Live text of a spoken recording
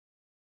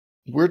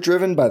We're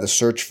driven by the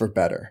search for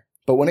better.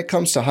 But when it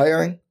comes to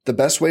hiring, the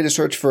best way to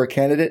search for a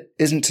candidate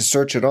isn't to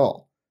search at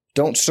all.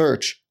 Don't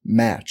search,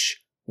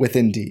 match with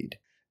Indeed.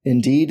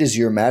 Indeed is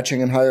your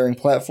matching and hiring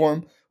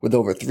platform with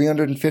over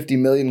 350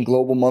 million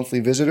global monthly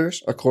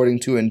visitors,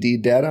 according to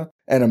Indeed data,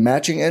 and a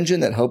matching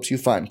engine that helps you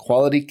find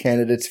quality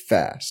candidates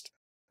fast.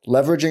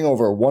 Leveraging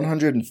over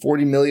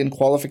 140 million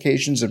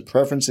qualifications and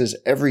preferences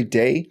every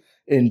day,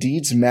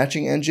 Indeed's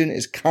matching engine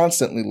is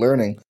constantly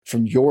learning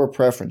from your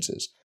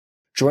preferences.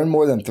 Join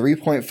more than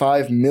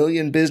 3.5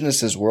 million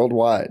businesses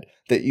worldwide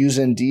that use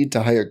Indeed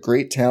to hire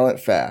great talent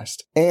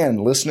fast.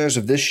 And listeners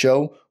of this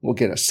show will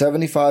get a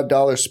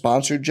 $75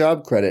 sponsored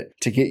job credit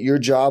to get your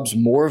jobs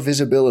more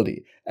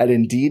visibility at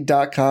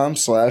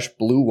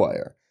Indeed.com/Blue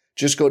Wire.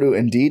 Just go to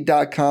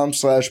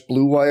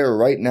Indeed.com/Blue Wire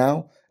right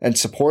now and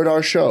support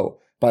our show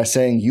by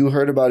saying you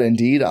heard about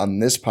Indeed on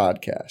this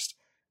podcast.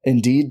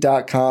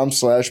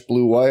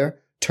 Indeed.com/Blue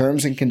Wire.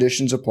 Terms and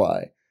conditions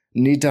apply.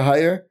 Need to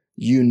hire?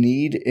 You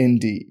need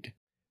Indeed.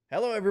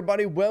 Hello,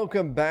 everybody.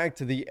 Welcome back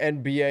to the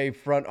NBA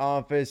Front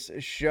Office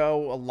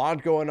Show. A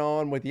lot going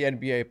on with the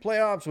NBA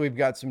playoffs. We've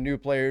got some new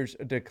players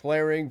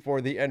declaring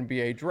for the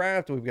NBA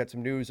draft. We've got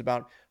some news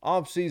about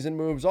off-season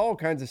moves, all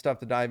kinds of stuff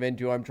to dive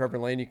into. I'm Trevor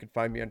Lane. You can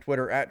find me on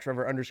Twitter at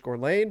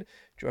Trevor_Lane,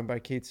 joined by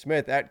Keith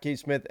Smith at Keith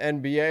Smith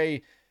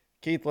NBA.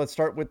 Keith, let's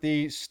start with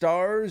the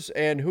stars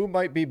and who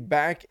might be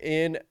back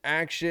in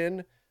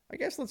action. I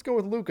guess let's go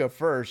with Luka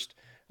first.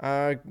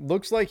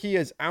 Looks like he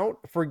is out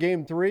for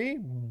game 3,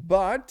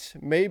 but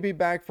maybe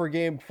back for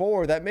game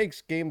 4. That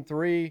makes game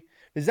 3.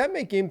 Does that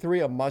make game 3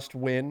 a must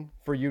win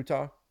for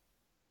Utah?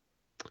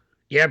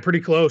 Yeah, pretty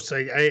close.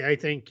 I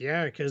think,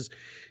 yeah, because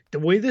the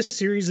way this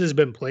series has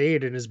been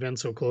played and has been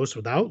so close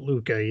without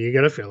Luka, you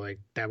got to feel like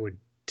that would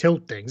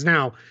tilt things.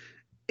 Now,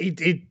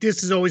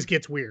 this always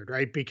gets weird,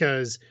 right?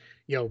 Because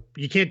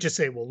you can't just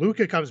say, well,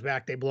 Luka comes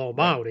back, they blow him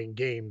out in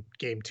game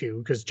 2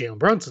 because Jalen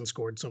Brunson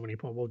scored so many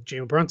points. Well,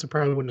 Jalen Brunson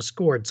probably wouldn't have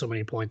scored so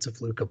many points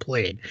if Luka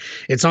played.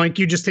 It's not like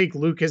you just take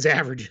Luka's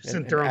averages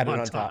and throw them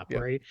on top,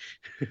 yep. Right?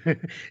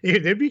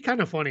 It'd be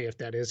kind of funny if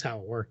that is how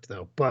it worked,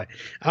 though. But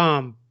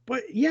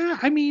yeah,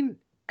 I mean,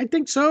 I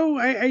think so.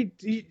 I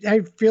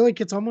feel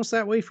like it's almost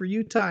that way for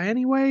Utah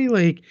anyway.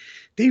 Like,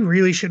 they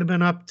really should have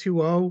been up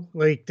 2-0.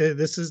 Like,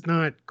 this is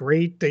not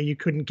great that you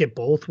couldn't get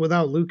both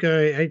without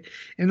Luka.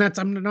 I'm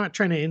not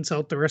trying to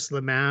insult the rest of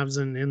the Mavs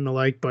and the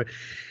like, but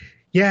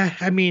yeah,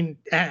 I mean,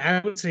 I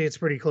would say it's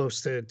pretty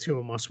close to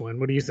a must win.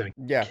 What do you think?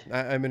 Yeah,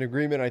 I'm in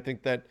agreement. I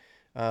think that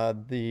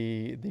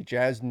the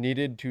Jazz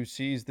needed to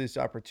seize this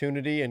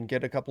opportunity and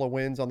get a couple of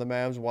wins on the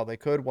Mavs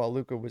while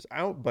Luka was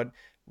out, but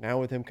now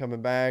with him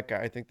coming back,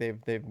 I think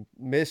they've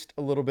missed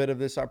a little bit of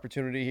this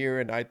opportunity here,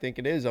 and I think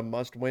it is a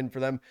must win for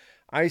them.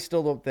 I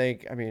still don't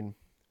think, I mean,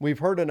 we've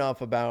heard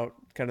enough about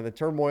kind of the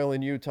turmoil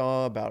in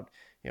Utah, about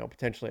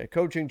potentially a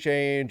coaching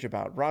change,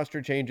 about roster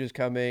changes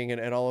coming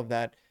and all of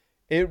that.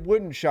 It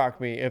wouldn't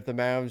shock me if the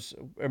Mavs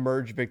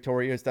emerge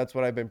victorious. That's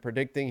what I've been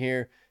predicting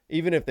here.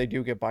 Even if they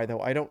do get by, though,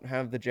 I don't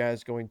have the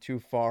Jazz going too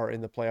far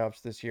in the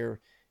playoffs this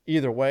year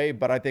either way.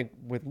 But I think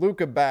with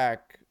Luka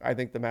back, I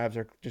think the Mavs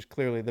are just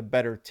clearly the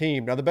better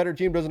team. Now, the better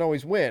team doesn't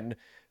always win,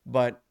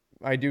 but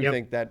I do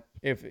think that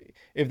if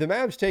the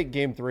Mavs take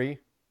game 3,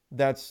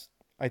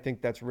 I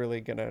think that's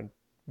really going to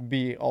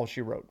be all she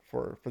wrote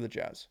for the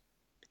Jazz.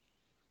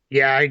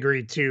 Yeah, I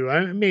agree too.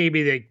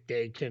 Maybe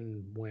they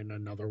can win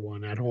another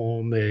one at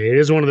home. It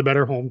is one of the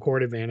better home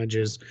court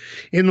advantages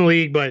in the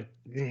league, but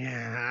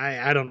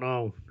yeah, I don't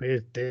know.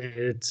 It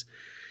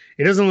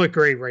doesn't look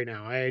great right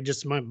now.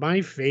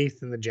 My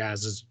faith in the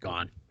Jazz is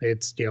gone.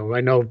 It's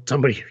I know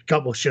somebody a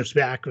couple shifts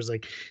back was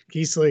like,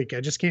 he's like, I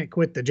just can't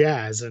quit the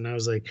Jazz, and I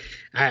was like,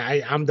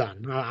 I'm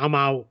done. I'm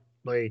out.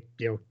 Like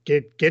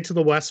get to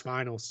the West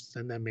Finals,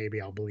 and then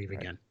maybe I'll believe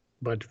again.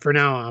 But for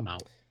now, I'm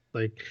out.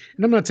 Like,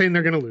 and I'm not saying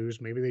they're going to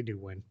lose. Maybe they do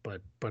win,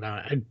 but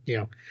I'm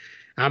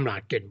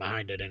not getting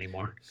behind it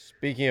anymore.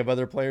 Speaking of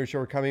other players who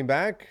are coming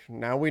back,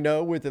 now we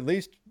know with at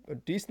least a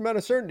decent amount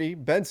of certainty,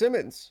 Ben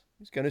Simmons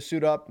is going to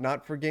suit up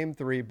not for game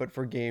 3, but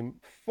for game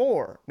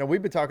 4. Now,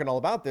 we've been talking all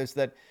about this,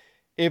 that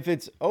if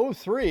it's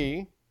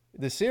 0-3,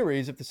 the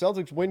series, if the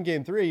Celtics win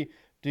game 3,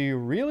 do you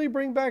really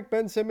bring back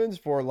Ben Simmons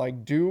for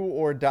like do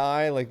or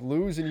die, like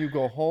lose and you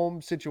go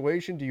home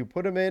situation? Do you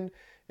put him in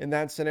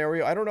that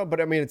scenario? I don't know, but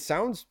I mean, it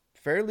sounds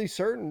fairly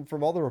certain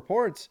from all the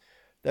reports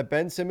that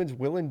Ben Simmons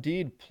will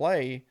indeed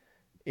play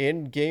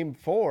in game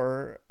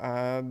 4.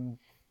 I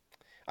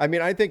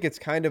mean, I think it's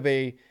kind of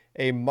a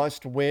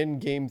must-win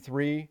game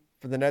 3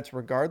 for the Nets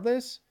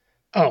regardless.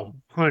 Oh,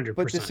 100%.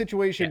 But the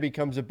situation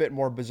becomes a bit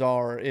more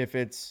bizarre if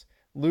it's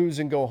lose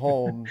and go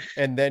home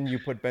and then you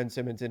put Ben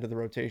Simmons into the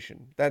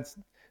rotation. That's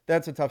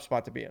a tough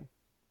spot to be in.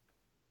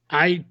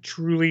 I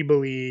truly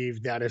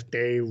believe that if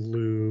they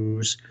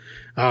lose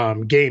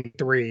game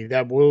 3,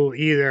 that we'll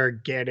either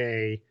get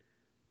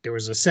there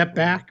was a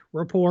setback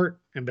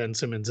report and Ben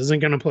Simmons isn't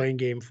going to play in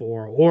game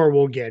 4, or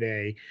we'll get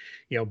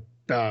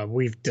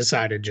we've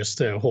decided just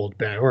to hold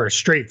back, or a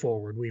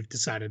straightforward, we've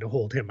decided to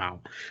hold him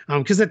out.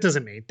 Because that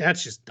doesn't make,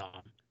 that's just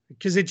dumb.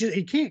 Because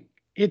it can't,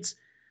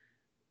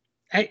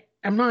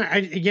 I'm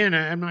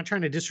not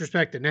trying to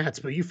disrespect the Nets,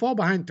 but you fall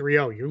behind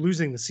 3-0, you're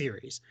losing the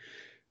series.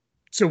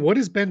 So what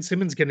is Ben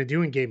Simmons going to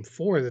do in game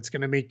 4 that's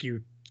going to make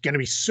you going to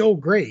be so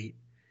great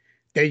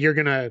that you're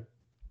going to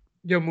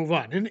move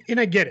on? And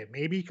I get it.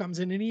 Maybe he comes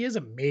in and he is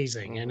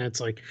amazing. And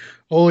it's like,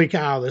 holy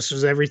cow, this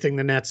was everything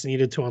the Nets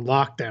needed to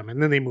unlock them.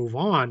 And then they move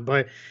on.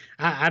 But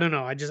I don't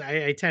know.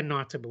 I tend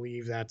not to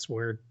believe that's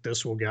where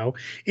this will go.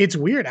 It's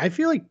weird. I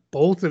feel like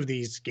both of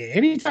these games,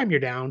 anytime you're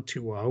down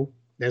 2-0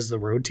 as the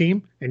road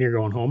team and you're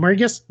going home, or I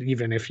guess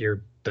even if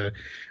you're the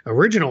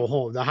original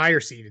home, the higher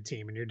seeded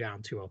team and you're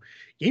down 2-0,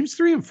 games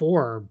 3 and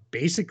 4 are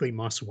basically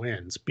must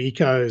wins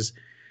because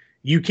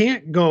you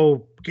can't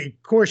go.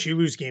 Of course, you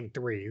lose game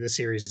 3, the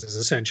series is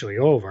essentially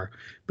over.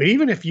 But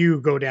even if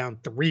you go down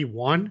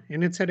 3-1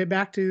 and it's headed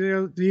back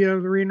to the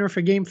arena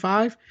for game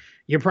 5,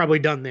 you're probably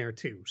done there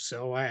too.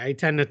 So I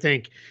tend to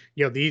think,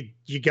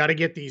 you got to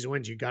get these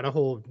wins. You got to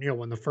hold.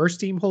 When the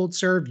first team holds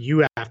serve,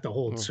 you have to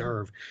hold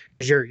serve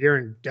because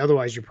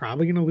otherwise you're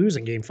probably going to lose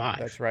in game 5.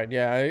 That's right.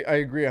 Yeah, I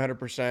agree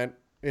 100%.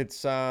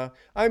 It's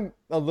I'm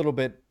a little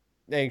bit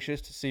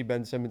anxious to see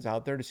Ben Simmons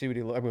out there to see what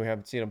he. I mean, we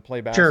haven't seen him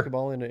play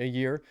basketball in a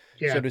year,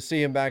 so to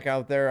see him back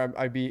out there,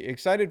 I'd be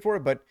excited for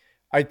it. But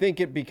I think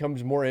it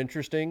becomes more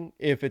interesting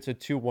if it's a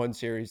 2-1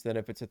 series than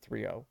if it's a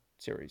 3-0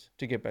 series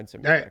to get Ben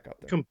Simmons back out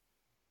there.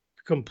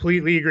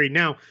 Completely agree.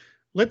 Now,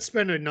 let's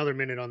spend another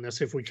minute on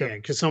this if we can,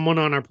 because someone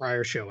on our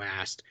prior show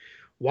asked,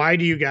 why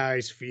do you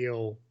guys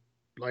feel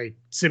like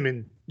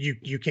Simmons,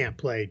 you can't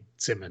play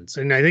Simmons?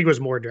 And I think it was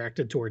more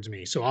directed towards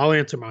me. So I'll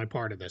answer my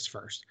part of this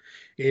first.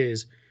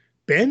 Is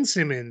Ben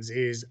Simmons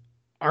is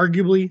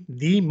arguably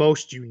the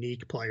most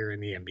unique player in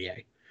the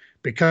NBA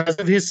because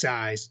of his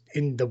size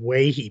and the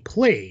way he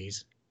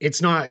plays.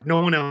 No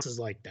one else is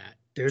like that.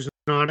 There's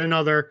not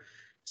another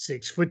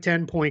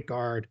 6'10" point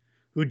guard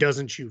who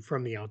doesn't shoot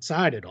from the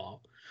outside at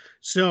all.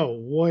 So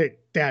what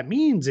that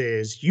means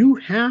is you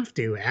have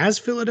to, as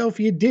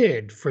Philadelphia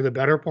did for the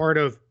better part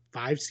of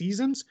 5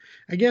 seasons,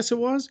 I guess it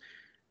was,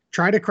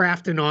 try to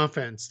craft an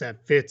offense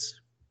that fits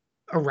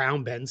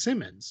around Ben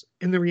Simmons.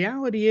 And the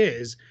reality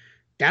is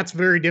that's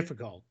very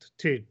difficult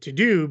to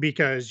do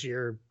because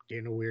you're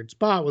in a weird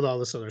spot with all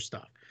this other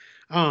stuff.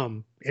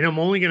 And I'm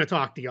only going to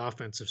talk the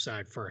offensive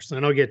side first, and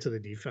then I'll get to the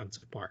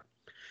defensive part.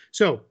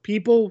 So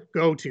people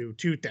go to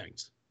 2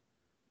 things.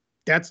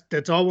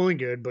 That's all well and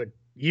good, but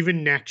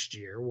even next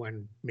year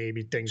when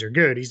maybe things are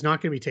good, he's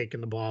not going to be taking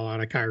the ball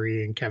out of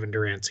Kyrie and Kevin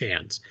Durant's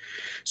hands.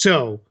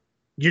 So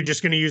you're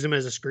just going to use him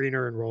as a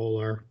screener and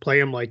roller, play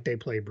him like they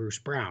play Bruce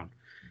Brown.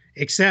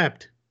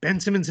 Except Ben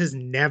Simmons has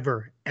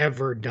never,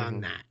 ever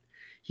done that.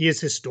 He has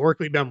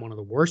historically been one of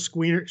the worst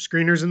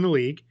screeners in the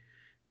league,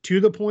 to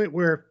the point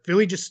where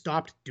Philly just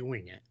stopped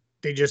doing it.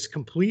 They just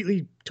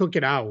completely took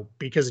it out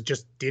because it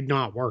just did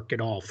not work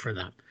at all for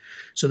them.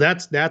 So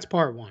that's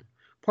part one.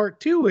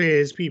 Part 2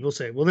 is people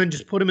say, well, then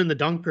just put him in the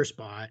dunker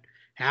spot,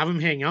 have him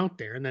hang out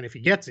there, and then if he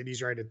gets it,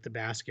 he's right at the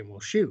basket and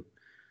will shoot.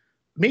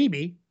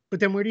 Maybe,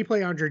 but then where do you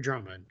play Andre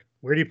Drummond?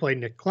 Where do you play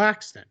Nick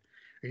Claxton?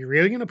 Are you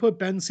really going to put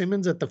Ben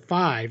Simmons at the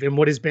 5 in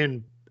what has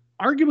been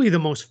arguably the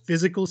most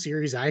physical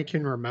series I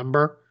can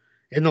remember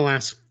in the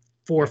last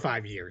 4 or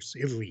 5 years,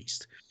 at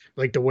least?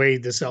 Like the way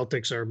the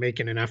Celtics are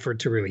making an effort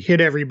to really hit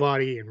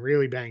everybody and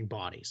really bang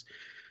bodies.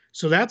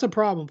 So that's a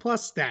problem.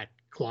 Plus that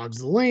clogs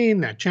the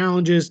lane, that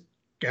challenges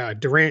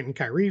Durant and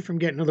Kyrie from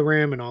getting to the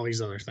rim and all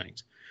these other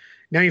things.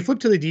 Now you flip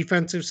to the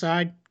defensive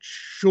side.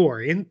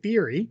 Sure, in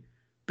theory,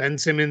 Ben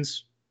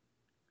Simmons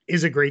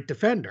is a great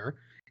defender,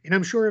 and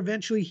I'm sure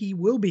eventually he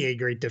will be a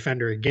great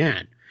defender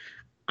again.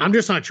 I'm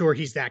just not sure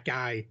he's that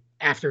guy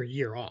after a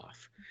year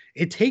off.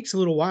 It takes a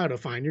little while to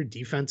find your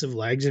defensive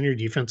legs and your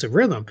defensive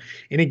rhythm.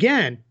 And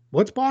again,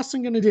 what's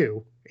Boston going to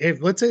do?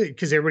 If let's say,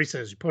 because everybody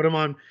says you put him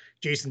on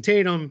Jason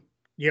Tatum,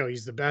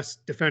 he's the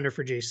best defender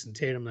for Jason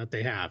Tatum that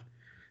they have.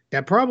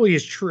 That probably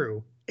is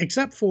true,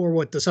 except for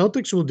what the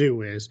Celtics will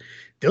do is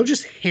they'll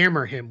just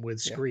hammer him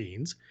with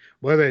screens,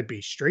 whether it be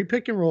straight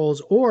pick and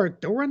rolls or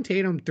they'll run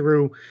Tatum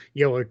through,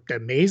 the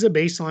maze of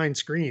baseline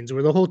screens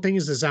where the whole thing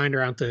is designed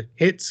around to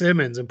hit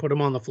Simmons and put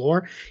him on the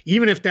floor,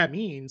 even if that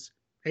means,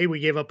 hey, we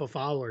gave up a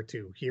foul or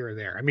 2 here or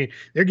there. I mean,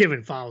 they're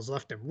giving fouls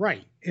left and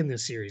right in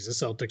this series. The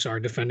Celtics are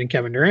defending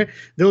Kevin Durant.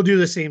 They'll do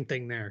the same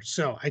thing there.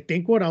 So I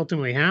think what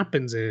ultimately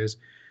happens is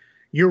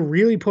you're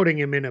really putting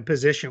him in a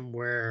position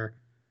where,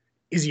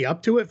 is he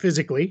up to it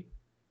physically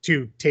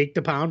to take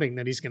the pounding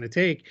that he's going to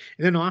take?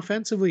 And then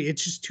offensively,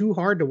 it's just too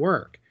hard to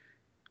work.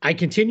 I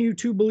continue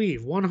to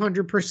believe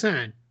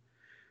 100%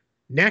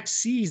 next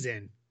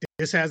season,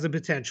 this has the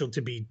potential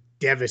to be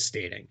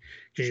devastating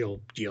because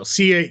you'll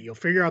see it. You'll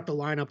figure out the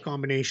lineup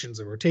combinations,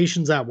 the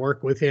rotations that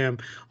work with him,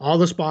 all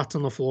the spots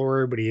on the floor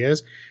where everybody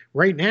is.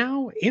 Right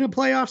now, in a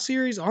playoff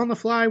series on the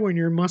fly when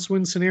you're in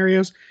must-win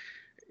scenarios,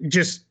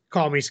 just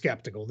call me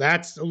skeptical.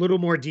 That's a little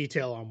more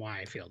detail on why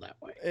I feel that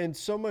way. And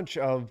so much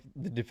of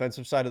the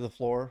defensive side of the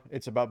floor,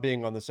 it's about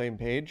being on the same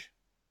page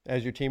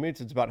as your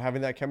teammates. It's about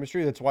having that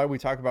chemistry. That's why we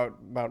talk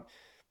about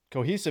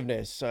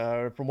cohesiveness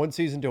from one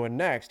season to the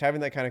next, having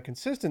that kind of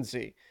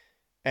consistency.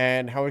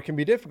 and how it can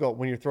be difficult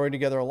when you're throwing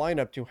together a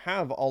lineup to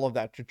have all of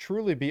that, to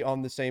truly be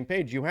on the same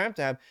page. You have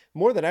to have,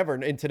 more than ever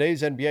in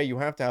today's NBA, you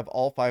have to have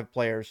all 5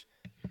 players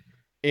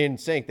in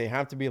sync. They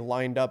have to be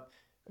lined up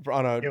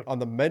Yep. on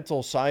the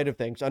mental side of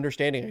things,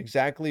 understanding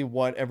exactly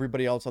what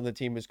everybody else on the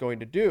team is going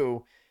to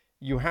do.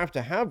 You have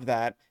to have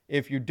that.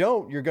 If you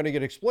don't, you're going to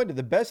get exploited.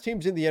 The best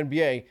teams in the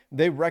NBA,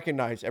 they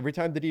recognize every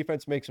time the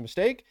defense makes a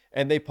mistake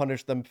and they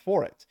punish them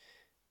for it.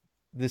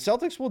 The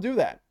Celtics will do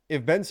that.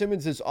 If Ben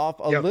Simmons is off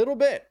a Yep. little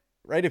bit,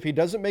 right? If he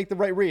doesn't make the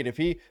right read, if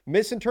he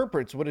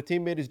misinterprets what a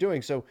teammate is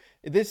doing. So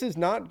this is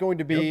not going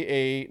to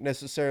be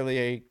necessarily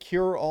a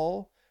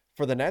cure-all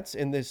for the Nets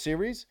in this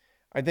series.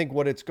 I think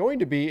what it's going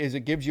to be is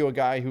it gives you a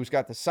guy who's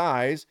got the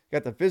size,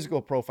 got the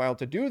physical profile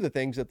to do the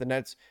things that the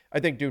Nets,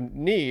 I think, do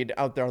need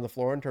out there on the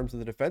floor in terms of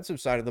the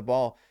defensive side of the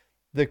ball.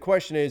 The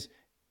question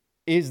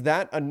is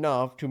that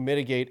enough to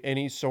mitigate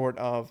any sort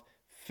of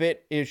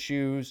fit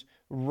issues,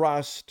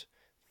 rust,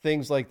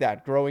 things like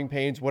that, growing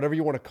pains, whatever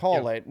you want to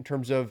call it, in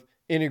terms of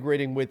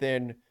integrating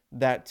within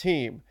that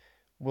team?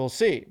 We'll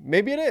see.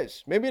 Maybe it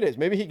is. Maybe it is.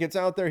 Maybe he gets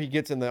out there, he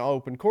gets in the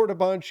open court a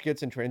bunch,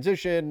 gets in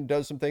transition,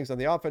 does some things on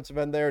the offensive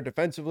end there.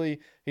 Defensively,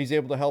 he's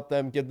able to help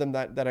them, give them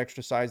that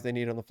extra size they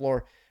need on the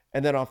floor,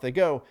 and then off they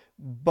go.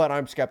 But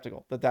I'm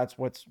skeptical that that's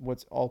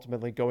what's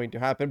ultimately going to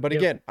happen. But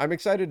again, I'm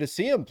excited to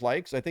see him play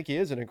because I think he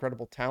is an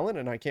incredible talent,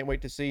 and I can't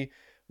wait to see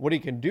what he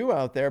can do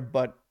out there.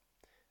 But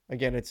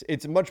again,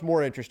 it's much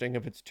more interesting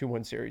if it's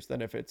 2-1 series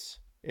than if it's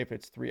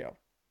 3-0.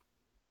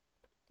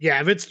 Yeah,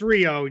 if it's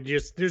 3-0,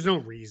 just there's no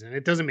reason.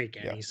 It doesn't make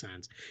any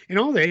sense. And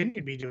all they need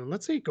to be doing,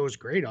 let's say it goes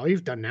great. All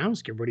you've done now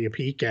is give everybody a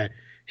peek at,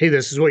 hey,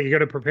 this is what you got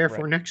to prepare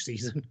for next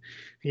season.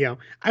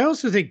 I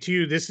also think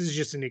too, this is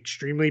just an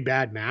extremely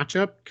bad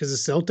matchup because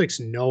the Celtics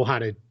know how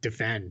to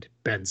defend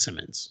Ben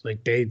Simmons.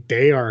 Like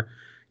they are,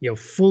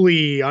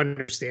 fully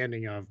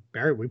understanding of,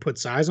 all right, we put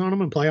size on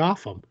him and play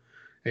off him.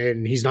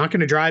 And he's not going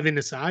to drive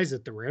into size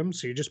at the rim,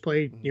 so you just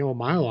play, a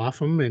mile off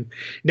him. And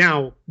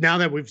now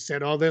that we've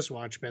said all this,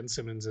 watch Ben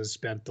Simmons has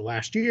spent the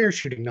last year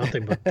shooting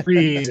nothing but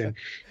threes, and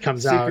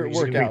comes out and he's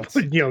going to be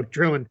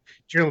putting,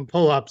 drilling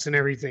pull-ups and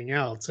everything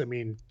else. I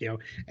mean,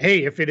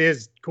 hey, if it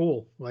is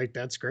cool, like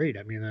that's great.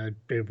 I mean,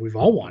 we've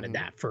all wanted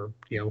that for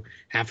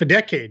half a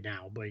decade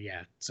now. But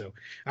yeah, so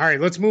all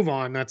right, let's move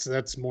on.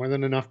 That's more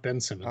than enough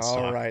Ben Simmons talk.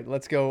 All right,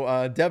 let's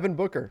go. Devin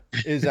Booker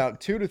is out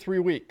 2 to 3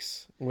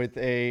 weeks with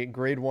a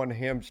grade 1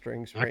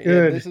 hamstring sprain.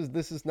 Yeah,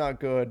 this is not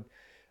good.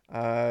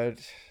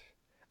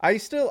 I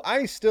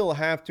still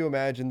have to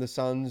imagine the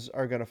Suns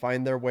are going to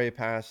find their way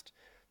past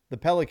the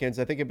Pelicans.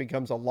 I think it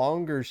becomes a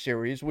longer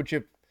series, which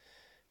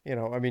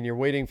you're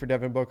waiting for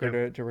Devin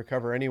Booker to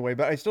recover anyway,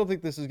 but I still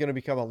think this is going to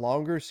become a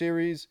longer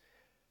series.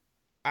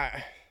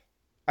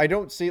 I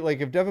don't see, like,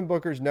 if Devin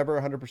Booker's never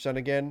 100%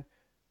 again,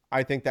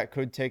 I think that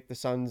could take the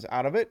Suns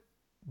out of it,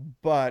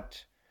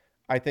 but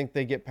I think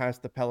they get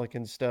past the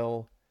Pelicans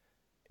still.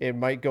 It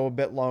might go a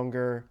bit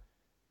longer.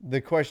 The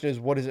question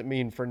is, what does it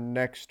mean for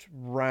next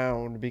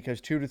round?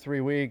 Because 2 to 3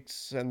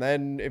 weeks, and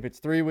then if it's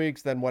 3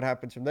 weeks, then what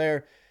happens from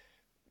there?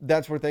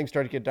 That's where things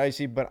start to get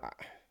dicey. But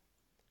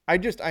I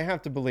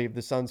have to believe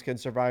the Suns can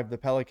survive the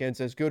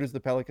Pelicans as good as the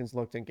Pelicans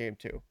looked in game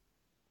 2.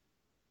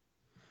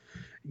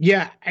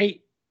 Yeah, I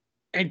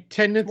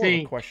tend to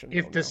think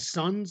if the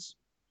Suns,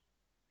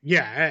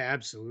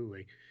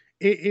 absolutely.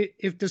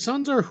 If the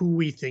Suns are who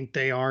we think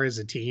they are as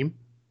a team,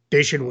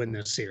 they should win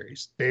this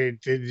series. They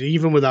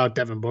even without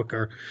Devin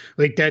Booker,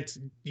 like that's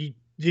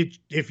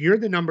if you're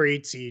the number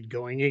 8 seed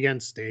going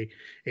against the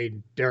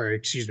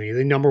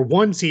number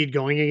 1 seed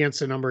going against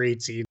the number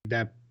 8 seed.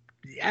 That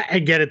I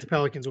get it. The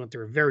Pelicans went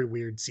through a very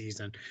weird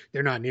season.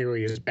 They're not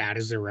nearly as bad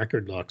as their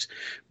record looks,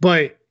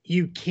 but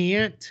you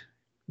can't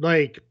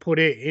put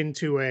it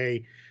into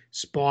a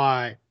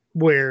spot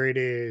where it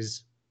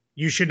is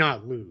you should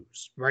not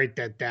lose, right?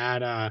 That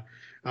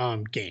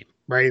game,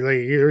 right? Like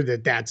you're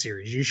that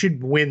series. You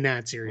should win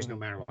that series no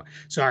matter what.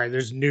 Sorry,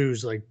 there's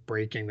news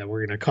breaking that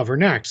we're going to cover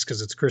next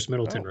because it's Chris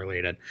Middleton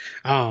related.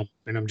 And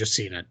I'm just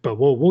seeing it, but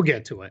we'll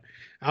get to it.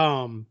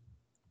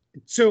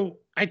 So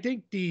I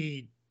think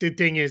the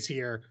thing is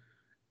here,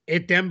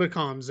 it then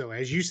becomes, though,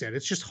 as you said,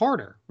 it's just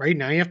harder, right?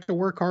 Now you have to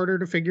work harder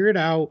to figure it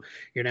out.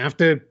 You're going to have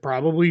to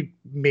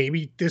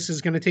maybe this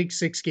is going to take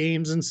 6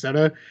 games instead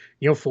of,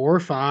 4 or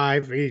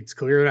 5. It's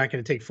clearly not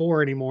going to take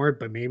 4 anymore,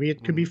 but maybe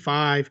it could be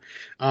 5.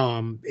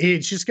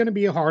 It's just going to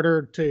be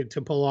harder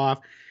to pull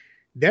off.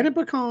 Then it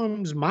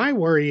becomes, my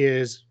worry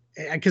is,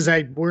 because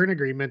we're in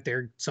agreement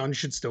their Suns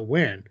should still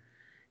win.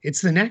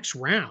 It's the next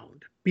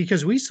round,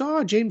 because we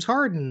saw James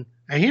Harden,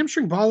 a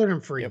hamstring bothered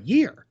him for a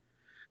year.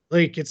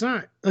 It's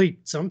not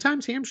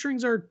sometimes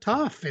hamstrings are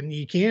tough and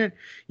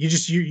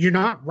you're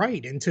not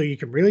right until you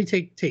can really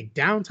take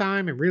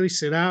downtime and really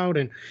sit out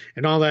and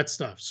all that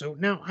stuff. So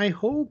now I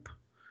hope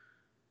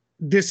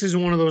this is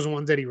one of those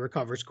ones that he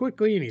recovers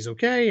quickly and he's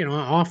okay and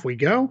off we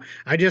go.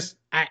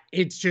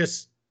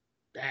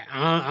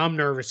 I'm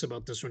nervous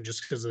about this one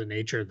just because of the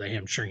nature of the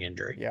hamstring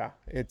injury. Yeah.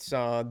 It's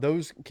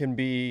those can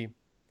be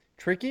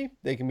tricky.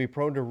 They can be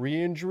prone to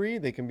re-injury.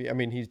 They can be,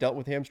 he's dealt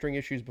with hamstring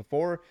issues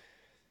before.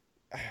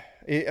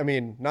 I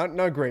mean,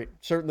 not great.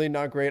 Certainly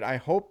not great. I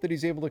hope that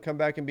he's able to come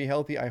back and be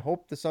healthy. I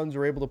hope the Suns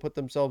are able to put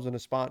themselves in a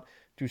spot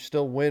to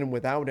still win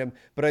without him.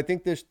 But I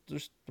think this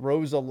just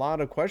throws a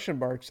lot of question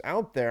marks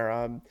out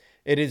there.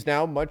 It is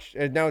now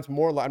now it's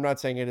more. I'm not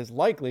saying it is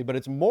likely, but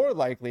it's more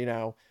likely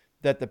now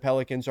that the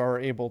Pelicans are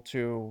able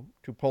to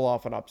pull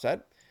off an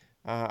upset.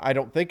 I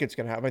don't think it's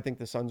going to happen. I think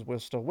the Suns will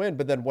still win.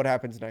 But then what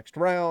happens next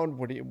round?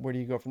 Where do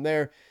you go from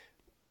there?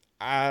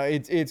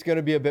 It's going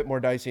to be a bit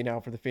more dicey now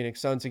for the Phoenix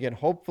Suns. Again,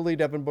 hopefully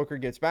Devin Booker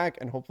gets back,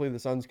 and hopefully the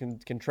Suns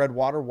can tread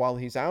water while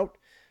he's out.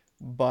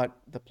 But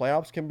the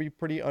playoffs can be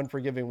pretty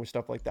unforgiving with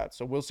stuff like that.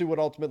 So we'll see what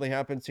ultimately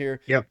happens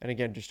here. Yep. And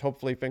again, just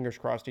hopefully, fingers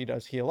crossed, he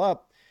does heal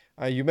up.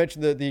 You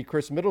mentioned the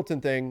Chris Middleton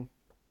thing.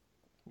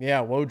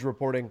 Yeah, Woj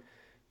reporting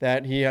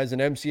that he has an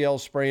MCL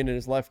sprain in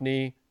his left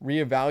knee,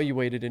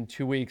 reevaluated in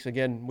 2 weeks.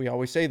 Again, we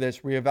always say this,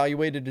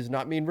 reevaluated does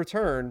not mean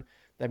return.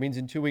 That means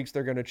in 2 weeks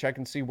they're going to check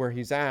and see where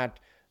he's at.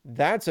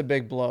 That's a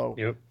big blow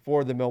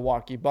for the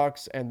Milwaukee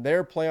Bucks and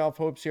their playoff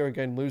hopes here.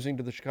 Again, losing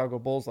to the Chicago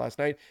Bulls last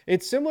night.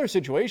 It's similar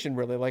situation,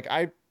 really. Like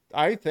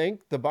I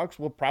think the Bucks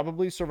will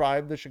probably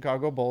survive the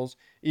Chicago Bulls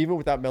even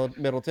without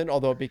Middleton,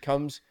 although it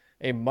becomes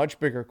a much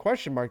bigger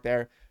question mark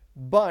there.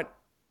 But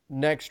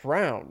next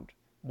round,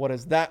 what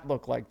does that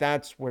look like?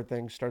 That's where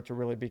things start to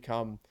really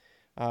become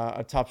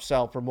a tough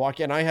sell for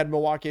Milwaukee. And I had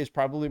Milwaukee as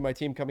probably my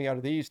team coming out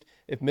of the East.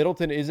 If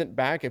Middleton isn't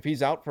back, if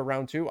he's out for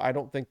round 2, I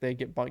don't think they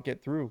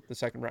get through the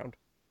second round.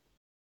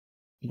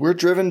 We're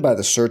driven by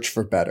the search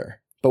for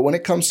better. But when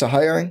it comes to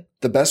hiring,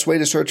 the best way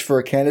to search for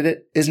a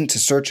candidate isn't to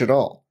search at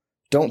all.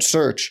 Don't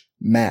search,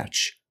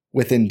 match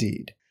with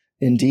Indeed.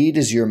 Indeed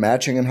is your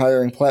matching and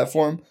hiring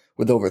platform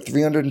with over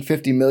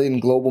 350 million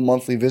global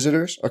monthly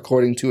visitors,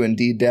 according to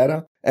Indeed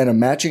data, and a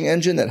matching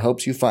engine that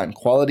helps you find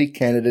quality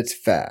candidates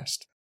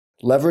fast.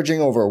 Leveraging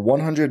over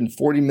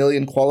 140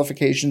 million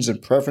qualifications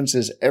and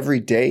preferences every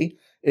day,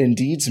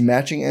 Indeed's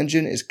matching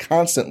engine is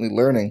constantly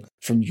learning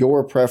from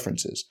your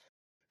preferences.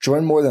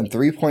 Join more than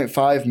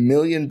 3.5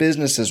 million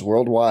businesses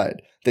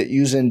worldwide that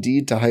use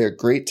Indeed to hire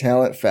great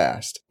talent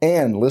fast.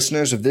 And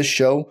listeners of this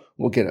show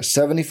will get a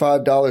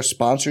 $75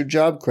 sponsored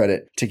job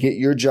credit to get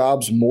your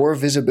jobs more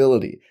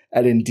visibility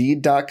at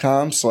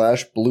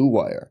Indeed.com/Blue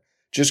Wire.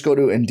 Just go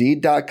to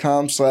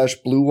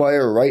Indeed.com/Blue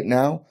Wire right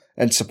now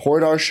and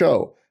support our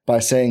show by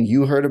saying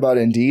you heard about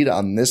Indeed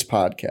on this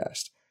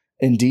podcast.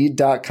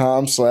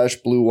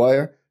 Indeed.com/Blue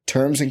Wire.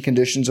 Terms and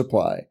conditions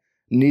apply.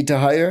 Need to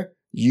hire?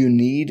 You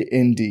need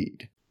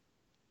Indeed.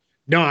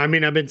 No, I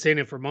mean, I've been saying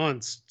it for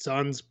months.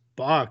 Suns,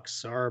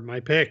 Bucks are my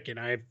pick, and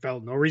I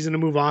felt no reason to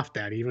move off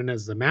that, even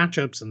as the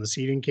matchups and the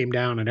seeding came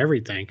down and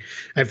everything.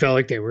 I felt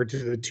like they were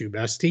the two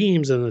best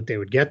teams and that they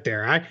would get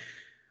there.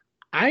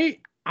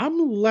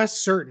 I'm less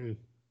certain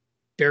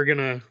they're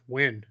gonna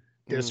win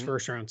this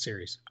first round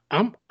series.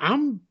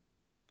 I'm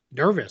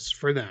nervous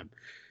for them.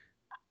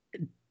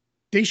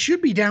 They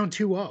should be down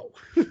 2-0.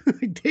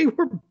 They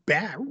were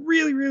bad,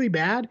 really, really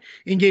bad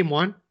in game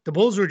 1. The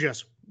Bulls were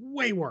just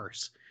way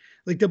worse.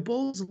 Like, the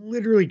Bulls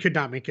literally could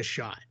not make a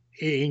shot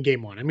in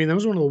game 1. I mean, that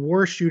was one of the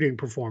worst shooting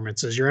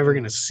performances you're ever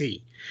going to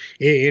see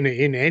in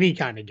any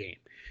kind of game.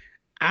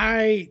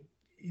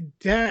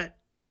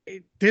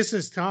 This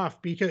is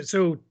tough because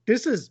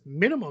this is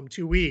minimum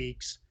 2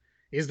 weeks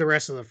is the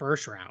rest of the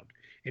first round.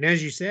 And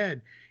as you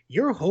said,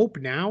 your hope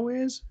now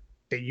is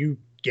that you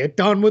get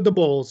done with the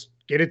Bulls,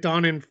 get it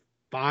done in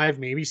 5,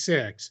 maybe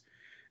 6,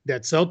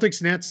 that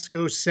Celtics Nets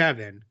go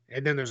 7,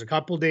 and then there's a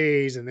couple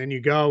days, and then you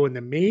go, and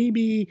then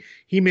maybe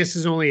he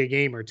misses only a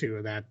game or 2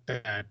 of that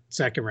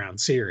second round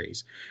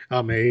series.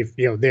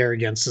 If they're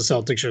against the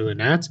Celtics or the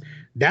Nets,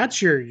 that's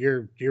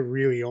your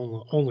really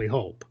only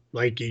hope.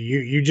 Like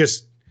you're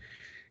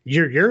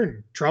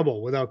in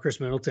trouble without Chris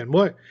Middleton.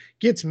 What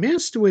gets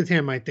missed with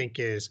him, I think,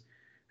 is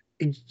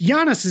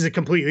Giannis is a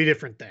completely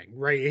different thing,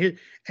 right?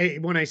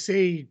 When I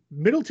say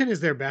Middleton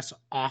is their best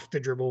off the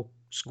dribble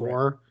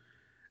scorer. Right.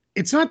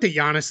 It's not that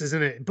Giannis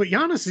isn't it, but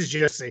Giannis is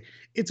just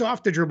it's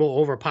off the dribble,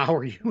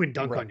 overpower you and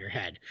dunk on your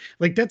head.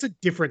 Like, that's a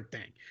different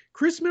thing.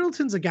 Chris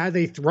Middleton's a guy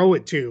they throw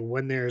it to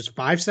when there's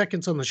 5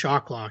 seconds on the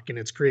shot clock and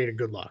it's created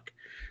good luck.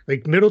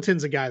 Like,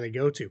 Middleton's a guy they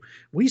go to.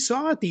 We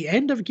saw at the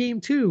end of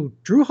game 2,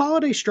 Drew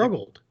Holiday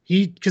struggled.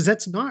 Because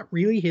that's not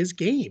really his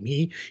game.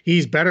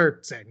 He's better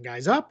setting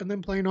guys up and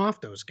then playing off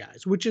those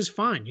guys, which is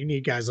fine. You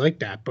need guys like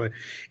that. But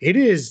it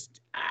is,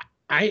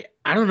 I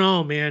don't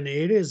know, man.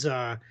 It is,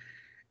 I'm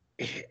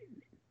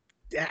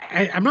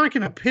not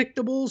going to pick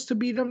the Bulls to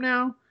beat them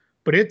now,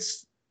 but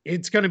it's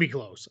going to be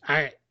close.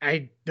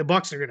 The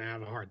Bucks are going to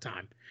have a hard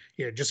time.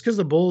 Just because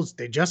the Bulls,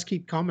 they just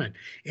keep coming.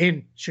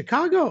 And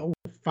Chicago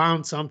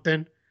found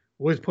something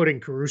with putting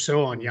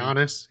Caruso on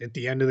Giannis at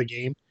the end of the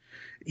game.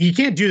 You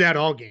can't do that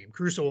all game.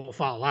 Caruso will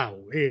foul out.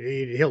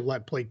 He'll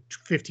play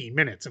 15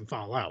 minutes and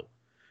foul out.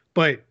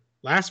 But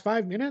last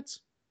 5 minutes,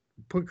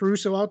 put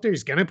Caruso out there.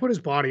 He's going to put his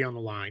body on the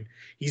line.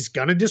 He's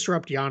going to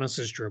disrupt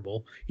Giannis's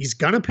dribble. He's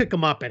going to pick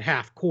him up at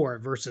half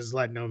court versus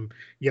letting him,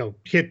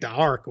 hit the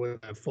arc with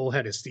a full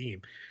head of steam.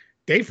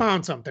 They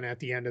found something at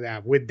the end of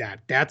that with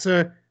that. That's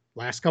a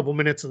last couple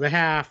minutes of the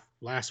half.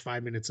 last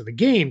 5 minutes of the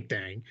game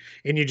thing,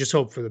 and you just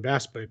hope for the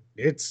best. But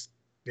it's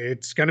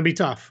going to be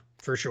tough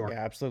for sure. Yeah,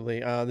 absolutely.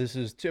 This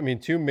is,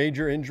 two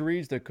major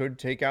injuries that could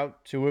take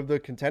out two of the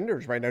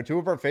contenders right now, two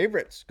of our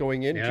favorites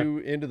going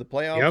into the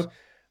playoffs.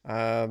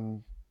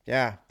 Yep.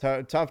 Yeah,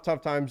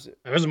 tough times.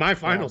 That was my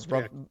finals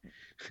pick.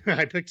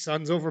 I picked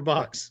Suns over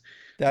Bucks.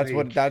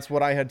 That's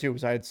what I had too.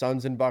 Was I had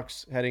Suns and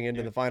Bucks heading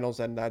into the finals,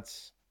 and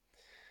that's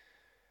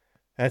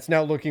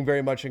now looking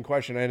very much in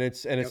question. And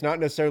it's not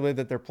necessarily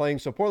that they're playing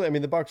so poorly. I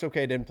mean, the Bucks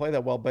didn't play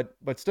that well,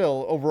 but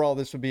still, overall,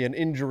 this would be an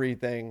injury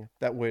thing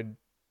that would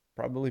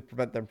probably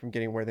prevent them from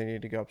getting where they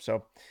need to go.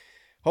 So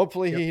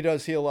hopefully he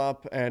does heal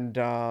up, and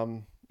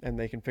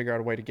they can figure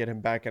out a way to get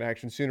him back in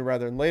action sooner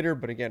rather than later.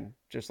 But again,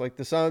 just like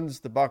the Suns,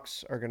 the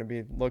Bucks are going to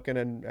be looking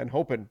and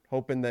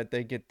hoping that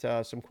they get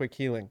some quick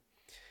healing.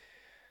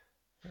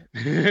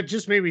 It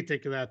just made me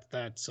think of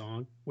that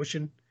song,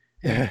 Wishing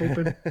and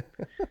Hoping.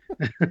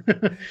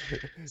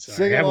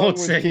 Sorry, I won't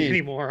say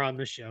anymore on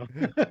the show.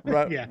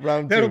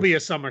 That'll be a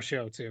summer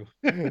show too.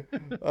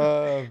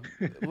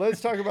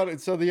 Let's talk about it.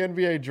 So the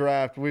NBA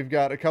draft, we've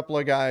got a couple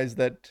of guys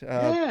that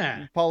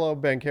Paolo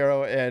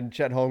Banchero and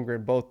Chet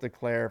Holmgren both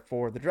declare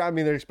for the draft. I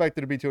mean, they're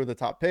expected to be two of the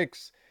top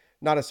picks.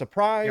 Not a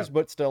surprise,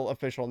 but still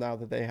official now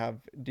that they have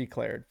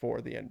declared for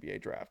the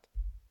NBA draft.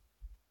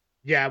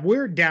 Yeah,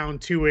 we're down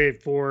to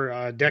it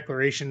for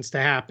declarations to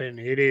happen.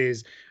 It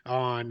is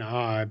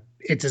on,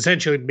 it's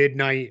essentially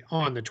midnight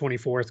on the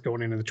 24th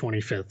going into the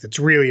 25th. It's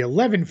really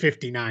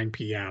 11:59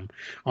 p.m.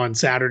 on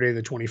Saturday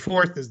the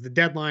 24th is the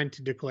deadline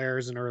to declare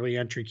as an early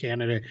entry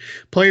candidate.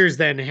 Players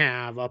then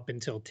have up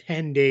until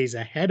 10 days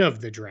ahead of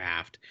the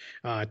draft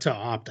to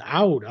opt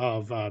out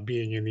of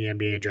being in the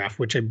NBA draft,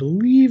 which I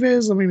believe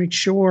is, let me make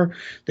sure,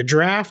 the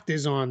draft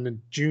is on the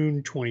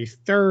June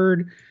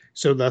 23rd.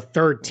 So the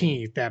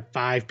 13th at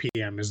 5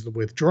 p.m. is the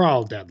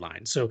withdrawal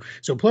deadline. So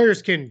players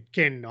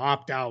can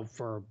opt out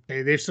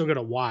they've still got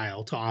a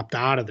while to opt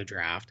out of the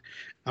draft.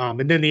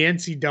 And then the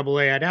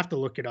NCAA, I'd have to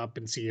look it up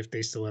and see if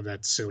they still have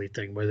that silly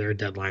thing where their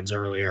deadline's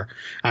earlier.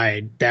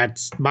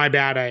 That's my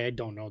bad. I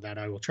don't know that.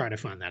 I will try to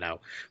find that out.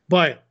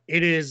 But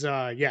it is,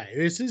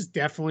 this is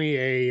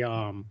definitely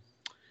a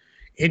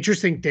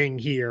interesting thing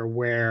here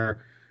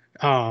where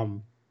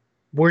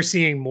we're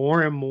seeing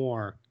more and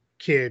more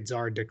kids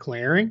are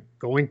declaring,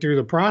 going through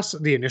the process,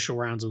 the initial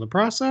rounds of the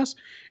process,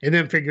 and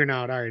then figuring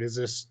out, all right,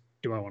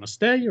 do I want to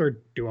stay or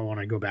do I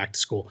want to go back to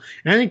school?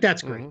 And I think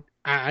that's great.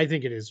 I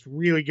think it is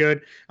really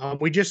good.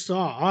 We just saw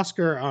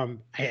Oscar,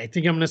 I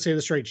think I'm going to say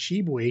this right,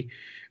 Shibui.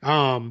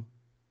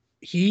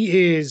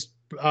 He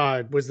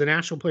was the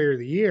National Player of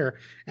the Year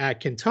at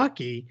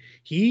Kentucky.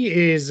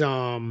 He is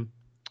going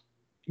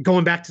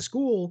back to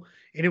school,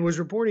 and it was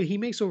reported he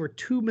makes over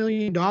 $2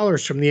 million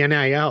from the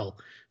NIL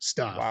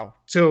stuff. Wow.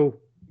 So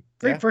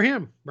great for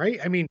him, right?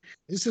 I mean,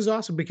 this is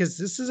awesome because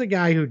this is a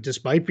guy who,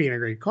 despite being a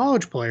great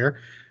college player,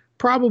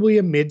 probably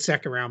a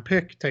mid-second round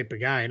pick type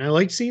of guy. And I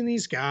like seeing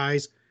these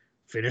guys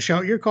finish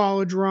out your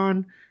college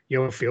run,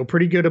 feel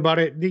pretty good about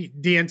it. The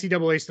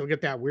NCAA still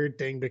get that weird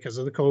thing because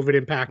of the COVID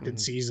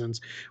impacted seasons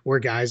where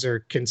guys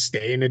can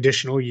stay an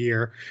additional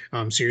year.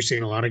 So you're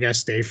seeing a lot of guys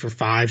stay for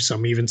 5,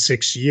 some even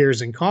 6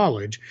 years in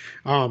college.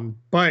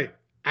 But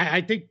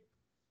I think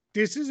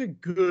this is a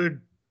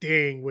good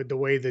thing with the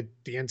way that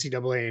the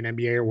NCAA and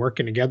NBA are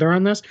working together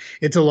on this.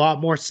 It's a lot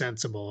more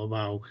sensible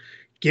about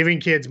giving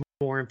kids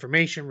more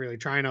information, really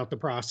trying out the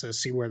process,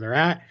 see where they're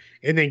at,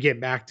 and then get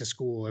back to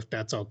school if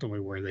that's ultimately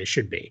where they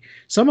should be.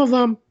 Some of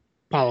them,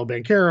 Paolo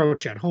Banchero,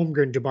 Chet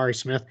Holmgren, Jabari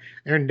Smith,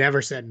 they're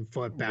never setting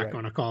foot back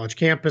on a college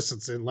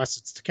campus unless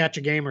it's to catch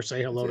a game or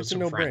say hello to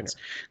some friends.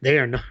 They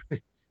are not.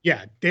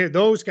 Yeah,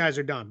 those guys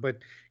are done. But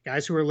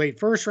guys who are late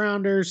first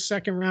rounders,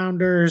 second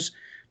rounders,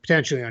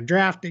 potentially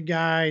undrafted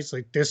guys,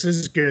 like this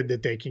is good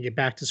that they can get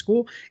back to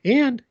school.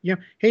 And,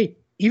 hey,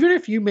 even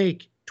if you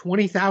make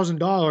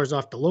 $20,000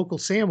 off the local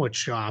sandwich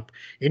shop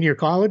in your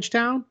college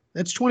town,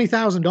 that's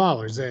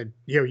 $20,000 that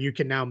you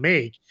can now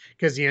make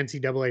because the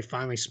NCAA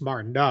finally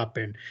smartened up,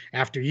 and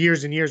after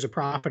years and years of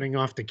profiting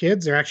off the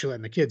kids, they're actually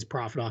letting the kids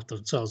profit off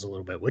themselves a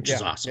little bit, which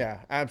is awesome. Yeah,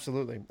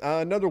 absolutely.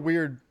 Another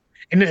weird,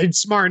 and it's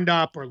smartened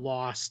up or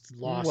lost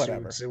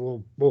lawsuits.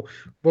 We'll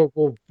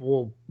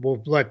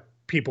let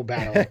people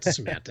battle out the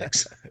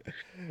semantics.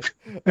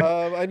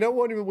 I know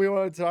one we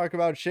wanted to talk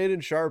about.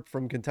 Shaedon Sharpe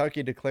from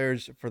Kentucky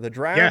declares for the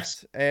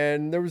draft,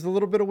 and there was a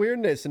little bit of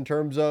weirdness in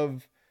terms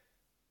of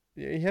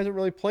he hasn't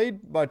really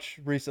played much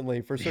recently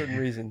for certain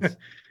reasons.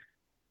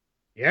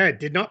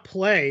 Did not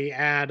play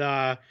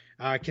at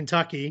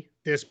Kentucky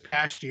this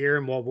past year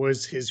in what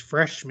was his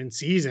freshman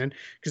season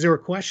because there were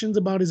questions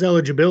about his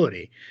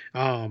eligibility.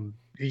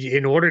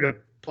 In order to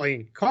play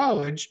in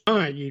college,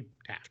 you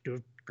have to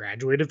have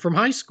graduated from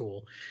high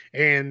school,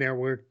 and there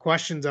were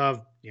questions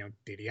of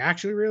did he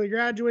actually really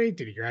graduate,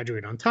 did he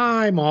graduate on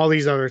time, all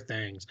these other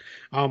things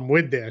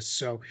with this.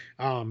 So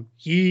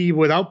he,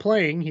 without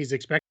playing, he's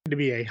expected to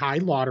be a high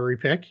lottery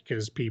pick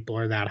because people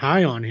are that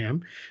high on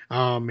him,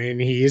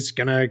 and he's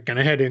gonna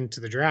head into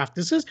the draft.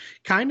 This is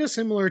kind of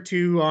similar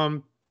to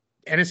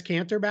Enes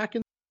Kanter back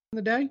in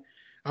the day.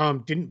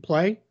 didn't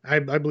play, I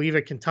believe,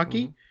 at Mhm.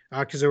 Kentucky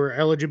because there were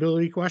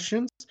eligibility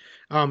questions,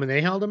 and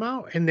they held him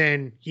out. And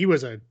then he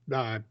was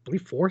I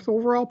believe, fourth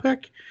overall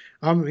pick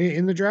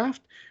in the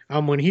draft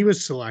when he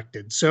was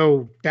selected.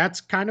 So that's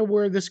kind of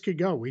where this could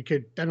go. I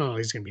don't know,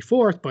 he's going to be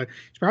fourth, but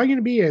it's probably going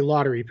to be a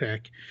lottery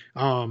pick.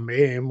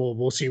 And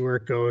we'll see where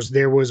it goes.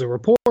 There was a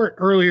report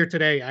earlier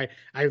today.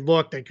 I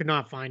looked, I could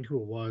not find who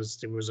it was.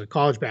 It was a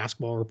college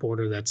basketball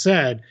reporter that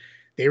said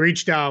they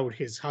reached out.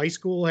 His high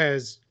school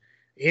has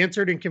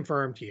answered and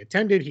confirmed he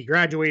attended, he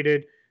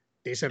graduated.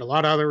 They said a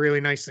lot of other really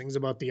nice things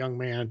about the young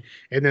man.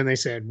 And then they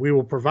said, we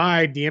will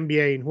provide the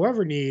NBA and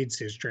whoever needs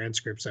his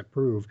transcripts that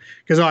prove,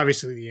 because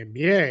obviously the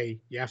NBA,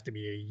 you have to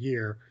be a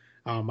year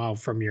out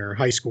from your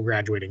high school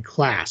graduating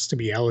class to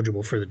be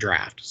eligible for the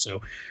draft.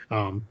 So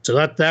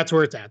that's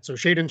where it's at. So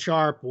Shaden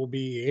Sharp will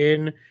be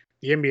in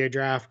the NBA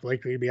draft,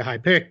 likely to be a high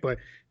pick, but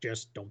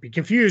just don't be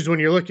confused when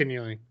you're looking.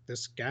 You're like,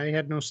 this guy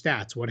had no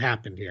stats. What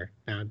happened here?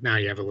 Now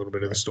you have a little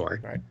bit of the story.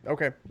 Right.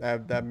 Okay.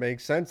 That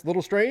makes sense. A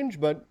little strange,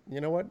 but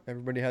you know what?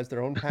 Everybody has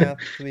their own path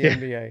to the Yeah,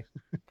 NBA.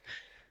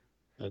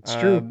 that's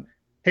true. Um,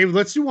 Hey,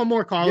 let's do one more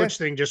yeah. college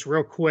thing just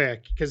real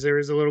quick because there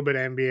is a little bit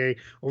of NBA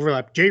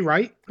overlap. Jay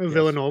Wright of Yes.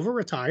 Villanova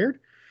retired.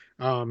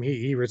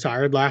 He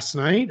retired last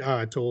night.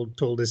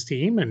 Told his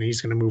team, and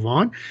he's going to move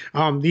on.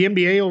 The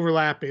NBA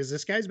overlap is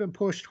this guy's been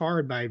pushed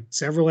hard by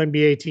several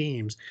NBA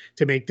teams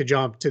to make the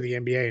jump to the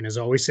NBA, and has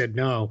always said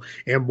no.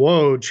 And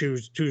Woj,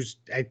 who's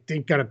I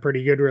think got a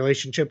pretty good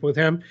relationship with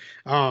him,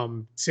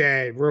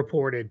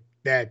 reported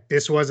that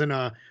this wasn't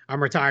a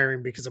I'm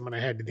retiring because I'm going to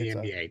head to the It's a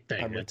NBA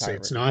thing. I'm It's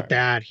retiring not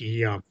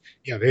retirement.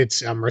 that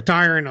it's I'm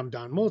retiring, I'm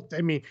done. Well,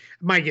 I mean,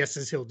 my guess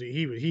is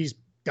he's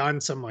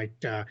done some like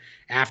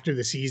after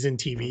the season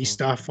TV Hmm.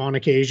 stuff on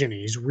occasion.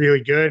 He's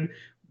really good.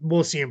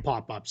 We'll see him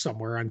pop up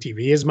somewhere on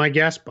TV is my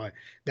guess, but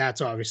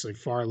that's obviously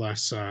far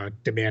less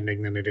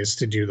demanding than it is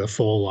to do the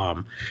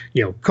full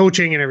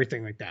coaching and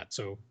everything like that.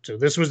 So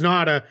this was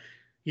not a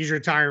he's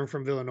retiring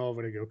from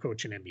Villanova to go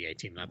coach an NBA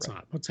team. That's Right.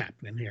 not what's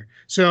happening here.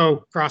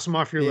 So cross him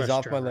off your He's list,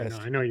 off my Trevor. list.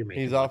 I know you're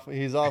He's making one. off.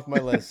 He's off my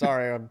list.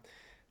 Sorry.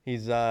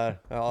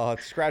 I'll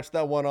scratch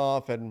that one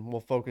off, and we'll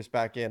focus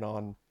back in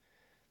on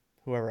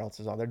whoever else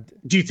is on there.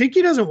 Do you think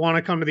he doesn't want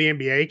to come to the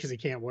NBA because he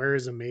can't wear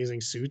his amazing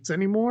suits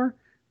anymore?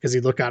 Because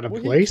he'd look out of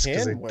Well, he place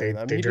because can wear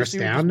them. they dress He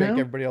would just down make now?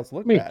 everybody else I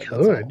look mean, he bad. That's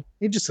could. all.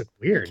 He just look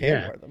He weird. can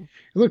Yeah. wear them.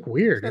 He look He's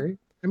weird, not. right?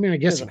 I mean, I He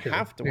guess he doesn't could.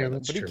 have to Yeah, wear them,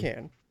 that's but he true.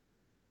 can.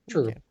 He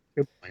True. can.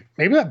 Good point.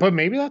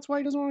 Maybe that's why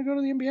he doesn't want to go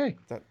to the NBA.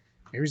 That,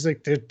 Maybe he's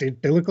like,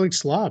 they look like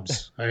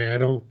slobs. I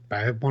want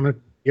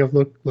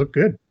to look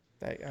good.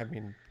 I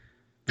mean,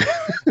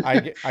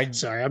 I, I,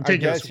 Sorry, I'm I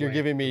taking us guess you're way off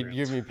giving the me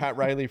rails. Pat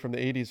Riley from the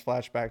 '80s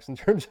flashbacks in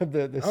terms of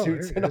the Oh, there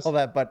suits it and all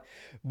is. that.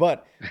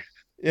 But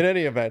in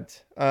any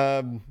event,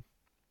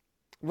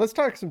 let's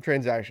talk some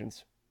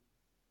transactions.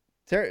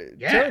 Yeah.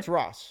 Terrence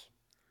Ross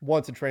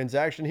wants a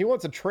transaction. He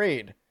wants a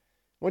trade.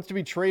 Wants to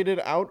be traded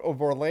out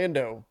of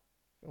Orlando.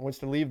 Wants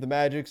to leave the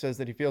Magic. Says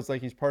that he feels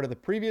like he's part of the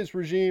previous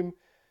regime,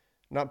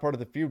 not part of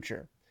the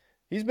future.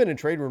 He's been in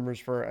trade rumors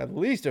for at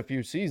least a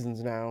few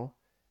seasons now.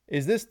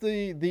 Is this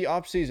the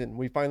off season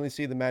we finally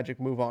see the Magic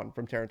move on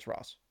from Terrence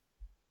Ross?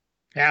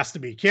 Has to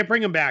be. Can't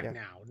bring him back Yeah,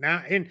 now.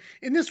 Now, and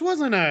this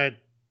wasn't a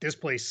this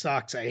place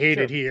sucks. I hate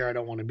it sure. here. I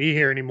don't want to be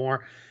here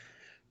anymore.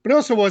 But it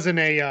also wasn't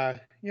a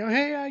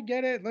hey, I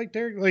get it. Like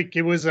they're like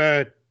it was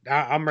a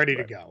I'm ready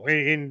to Right. go.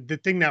 And the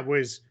thing that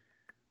was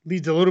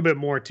leads a little bit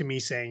more to me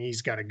saying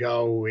he's got to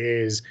go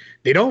is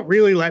they don't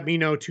really let me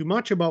know too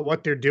much about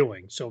what they're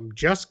doing. So I'm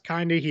just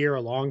kind of here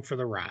along for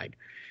the ride.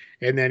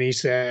 And then he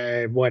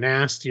said, when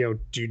asked, do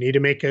you need to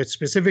make a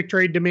specific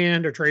trade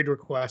demand or trade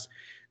request?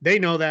 They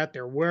know that.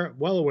 They're well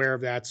aware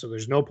of that. So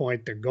there's no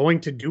point. They're going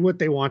to do what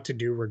they want to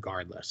do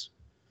regardless.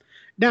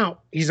 Now,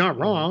 he's not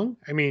Mm-hmm. wrong.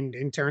 I mean,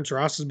 and Terrence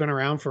Ross has been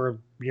around for,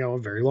 a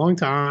very long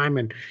time,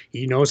 and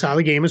he knows how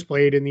the game is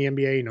played in the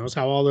NBA. He knows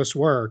how all this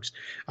works.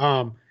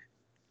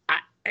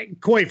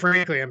 Quite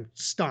frankly, I'm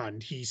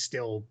stunned he's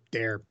still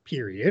there,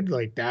 period.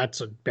 Like,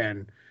 that's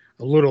been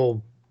a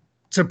little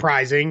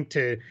surprising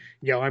to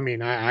I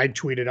mean, I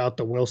tweeted out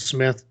the Will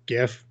Smith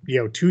gif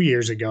 2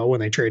 years ago when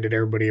they traded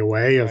everybody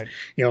away of Right.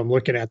 I'm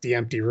looking at the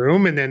empty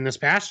room, and then this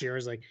past year I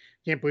was like,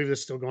 can't believe this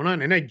is still going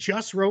on. And I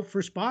just wrote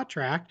for Spot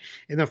Track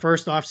in the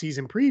first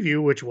offseason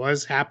preview, which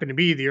happened to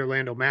be the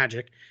Orlando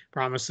Magic.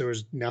 Promise there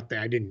was nothing,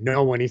 I didn't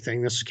know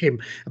anything. This came,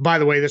 by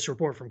the way, this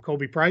report from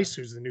Kobe Price,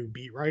 who's the new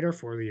beat writer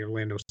for the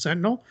Orlando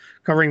Sentinel,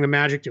 covering the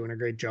Magic, doing a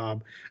great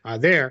job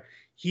there.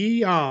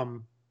 He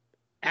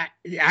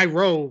I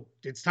wrote,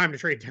 it's time to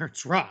trade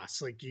Terrence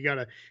Ross. Like, you got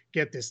to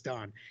get this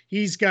done.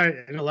 He's got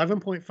an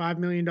 $11.5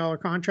 million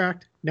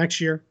contract next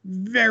year.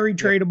 Very Yep.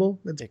 tradable.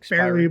 That's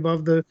barely Expiring.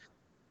 above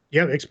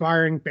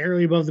expiring,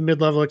 barely above the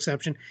mid-level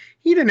exception.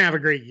 He didn't have a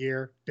great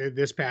year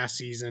this past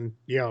season.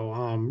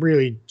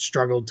 Really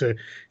struggled to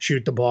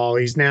shoot the ball.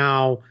 He's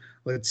now,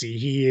 let's see,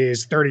 he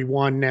is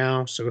 31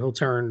 now, so he'll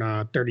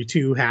turn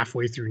 32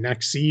 halfway through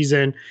next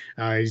season.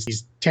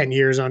 He's 10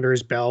 years under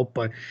his belt,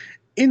 but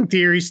in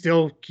theory,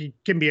 still he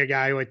can be a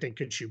guy who I think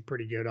could shoot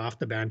pretty good off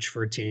the bench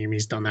for a team.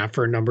 He's done that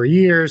for a number of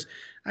years.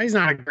 He's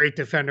not a great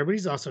defender, but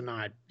he's also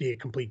not a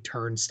complete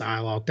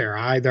turnstile out there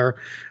either.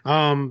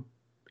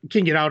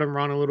 Can get out and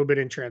run a little bit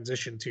in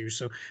transition too.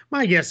 So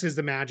my guess is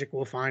the Magic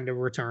will find a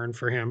return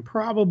for him.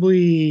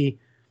 Probably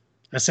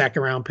a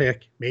second round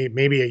pick,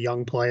 maybe a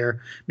young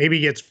player. Maybe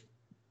he gets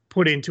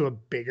put into a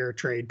bigger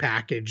trade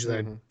package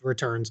that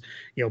returns,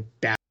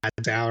 bad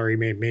salary.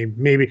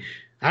 Maybe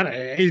I don't.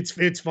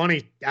 It's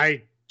funny.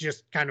 I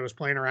just kind of was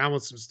playing around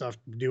with some stuff,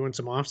 doing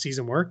some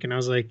off-season work, and I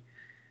was like,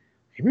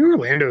 maybe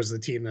Orlando's the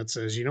team that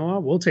says, you know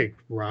what, we'll take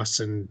Russ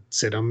and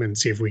sit him and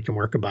see if we can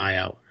work a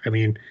buyout. I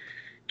mean,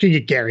 could you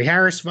get Gary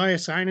Harris via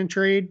sign and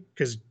trade?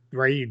 Because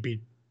right, you'd be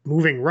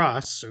moving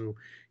Russ, so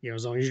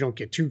as long as you don't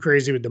get too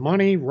crazy with the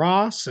money,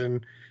 Ross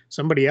and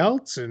somebody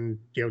else, and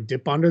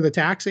dip under the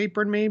tax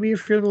apron maybe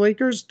if you're the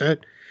Lakers. That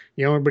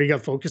everybody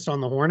got focused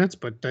on the Hornets,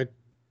 but that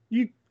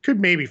you could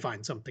maybe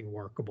find something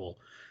workable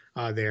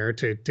there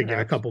to get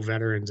a couple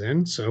veterans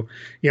in. So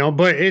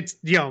but it's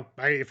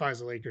if I was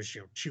the Lakers,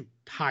 shoot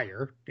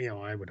higher.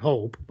 I would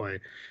hope, but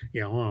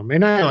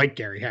and I like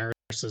Gary Harris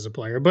as a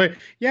player, but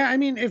yeah, I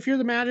mean, if you're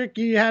the Magic,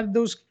 you had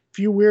those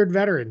few weird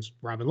veterans: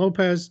 Robin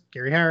Lopez,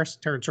 Gary Harris,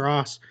 Terrence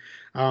Ross.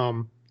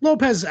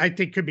 Lopez, I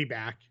think, could be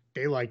back.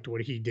 They liked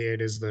what he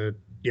did as the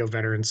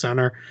veteran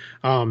center.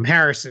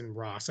 Harris and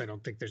Ross, I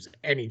don't think there's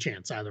any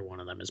chance either one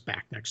of them is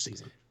back next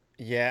season.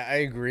 Yeah, I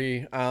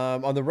agree.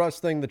 On the Russ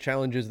thing, the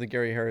challenge is the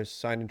Gary Harris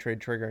sign and trade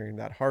triggering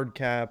that hard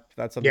cap.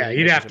 That's something. Yeah,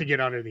 you'd have to get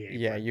under the apron.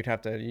 Yeah, you'd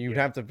have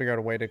to figure out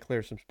a way to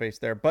clear some space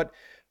there. But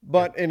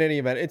in any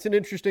event, it's an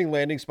interesting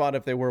landing spot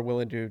if they were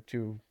willing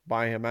to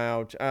buy him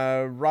out.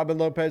 Robin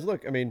Lopez,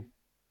 look, I mean,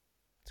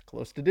 it's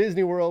close to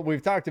Disney World.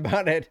 We've talked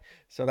about it,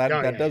 so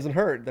that doesn't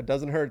hurt. That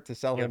doesn't hurt to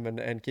sell him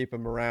and keep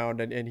him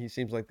around. And he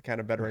seems like the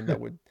kind of veteran that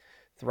would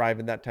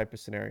thrive in that type of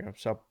scenario.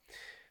 So,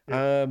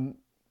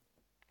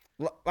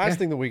 last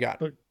thing that we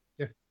got. All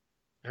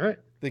right.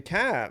 The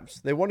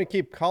Cavs, they want to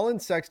keep Colin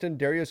Sexton,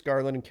 Darius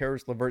Garland, and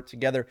Karis LeVert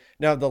together.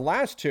 Now, the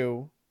last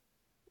two,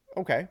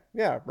 okay,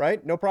 yeah,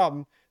 right, no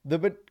problem.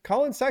 But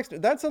Colin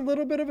Sexton, that's a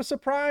little bit of a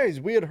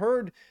surprise. We had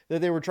heard that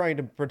they were trying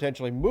to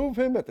potentially move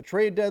him at the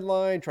trade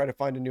deadline, try to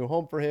find a new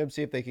home for him,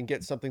 see if they can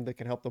get something that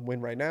can help them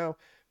win right now.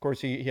 Of course,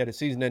 he had a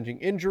season-ending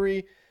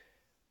injury.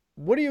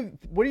 What do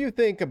you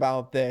think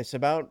about this?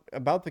 About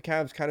the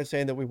Cavs kind of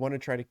saying that we want to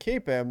try to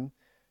keep him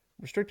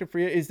restricted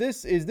free? Is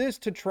this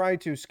to try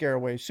to scare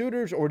away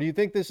suitors, or do you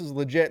think this is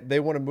legit? They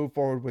want to move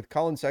forward with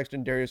Colin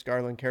Sexton, Darius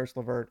Garland, Karis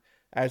LeVert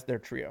as their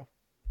trio.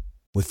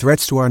 With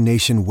threats to our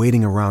nation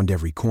waiting around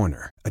every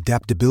corner,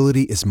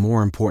 adaptability is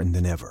more important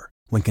than ever.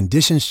 When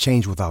conditions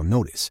change without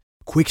notice,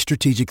 quick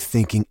strategic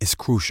thinking is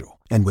crucial.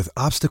 And with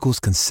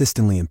obstacles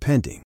consistently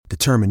impending,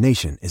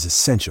 determination is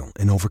essential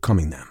in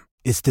overcoming them.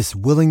 It's this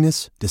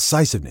willingness,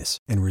 decisiveness,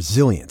 and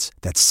resilience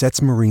that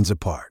sets Marines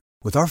apart.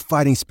 With our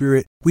fighting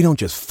spirit, we don't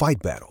just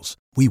fight battles,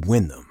 we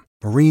win them.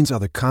 Marines are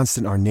the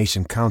constant our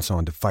nation counts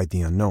on to fight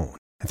the unknown.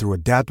 And through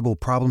adaptable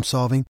problem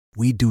solving,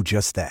 we do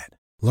just that.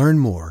 Learn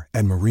more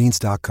at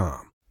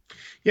marines.com.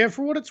 Yeah,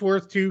 for what it's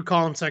worth, too,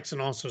 Colin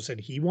Sexton also said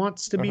he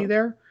wants to be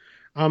there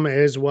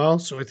as well.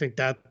 So I think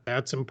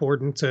that's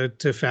important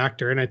to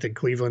factor in. I think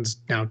Cleveland's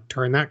now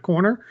turned that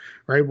corner,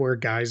 right, where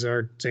guys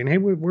are saying, hey,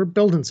 we're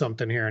building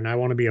something here, and I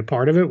want to be a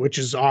part of it, which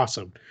is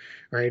awesome,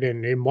 right?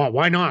 And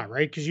why not,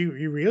 right? Because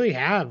you really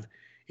have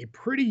a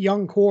pretty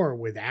young core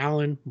with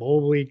Allen,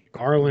 Mobley,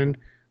 Garland,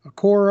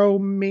 Okoro,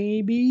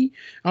 maybe.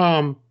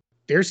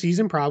 Their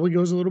season probably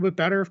goes a little bit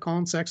better if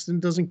Colin Sexton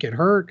doesn't get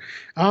hurt.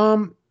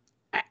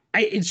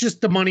 It's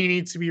just the money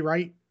needs to be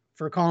right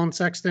for Colin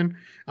Sexton.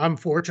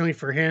 Unfortunately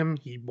for him,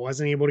 he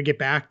wasn't able to get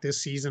back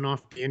this season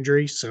off the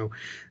injury, so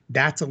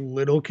that's a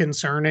little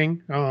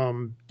concerning.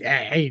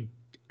 I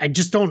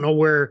just don't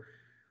know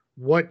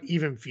what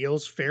even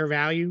feels fair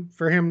value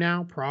for him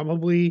now.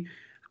 Probably,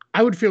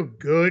 I would feel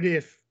good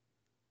if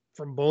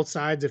from both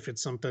sides, if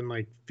it's something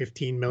like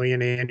 15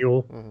 million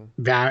annual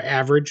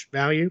average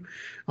value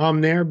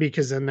there,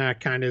 because then that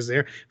kind of is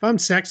there. If I'm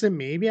Sexton,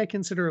 maybe I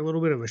consider a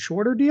little bit of a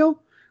shorter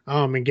deal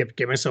and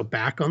get myself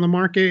back on the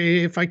market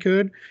if I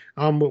could.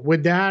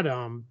 With that,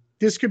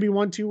 this could be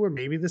one too where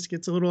maybe this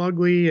gets a little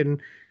ugly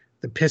and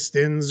the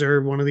Pistons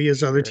or one of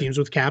these other teams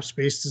with cap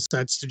space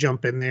decides to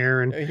jump in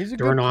there and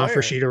throw an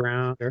offer sheet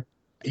around there.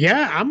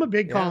 Yeah, I'm a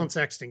big Colin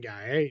Sexton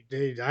guy.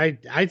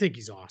 I think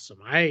he's awesome.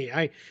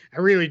 I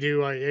really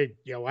do.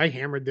 I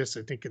hammered this,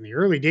 I think, in the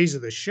early days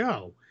of the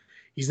show.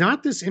 He's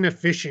not this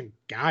inefficient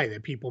guy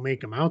that people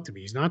make him out to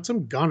be. He's not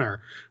some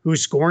gunner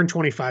who's scoring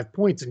 25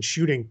 points and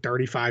shooting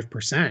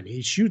 35%.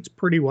 He shoots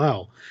pretty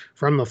well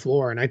from the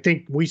floor. And I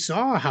think we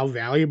saw how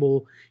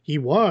valuable he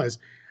was.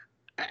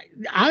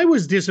 I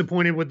was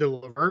disappointed with the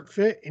LeVert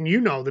fit. And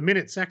the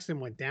minute Sexton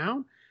went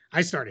down,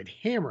 I started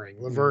hammering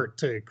LeVert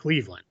to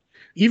Cleveland.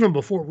 Even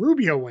before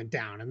Rubio went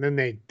down, and then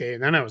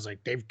then I was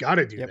like, they've got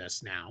to do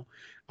this now.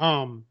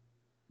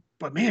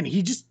 But man,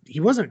 he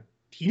didn't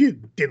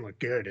look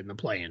good in the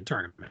play-in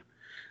tournament.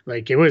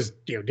 Like it was,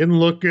 didn't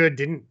look good.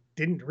 Didn't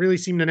didn't really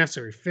seem to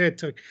necessarily fit.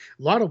 Took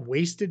a lot of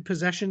wasted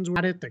possessions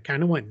at it that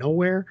kind of went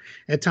nowhere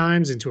at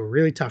times into a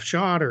really tough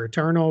shot or a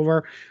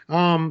turnover.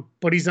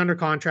 But he's under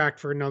contract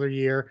for another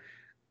year.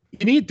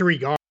 You need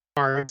 3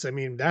 guards. I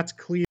mean, that's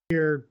clear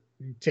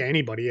to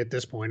anybody at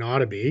this point, ought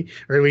to be,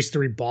 or at least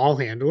 3 ball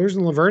handlers.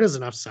 And LeVert has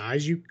enough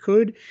size. You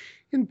could,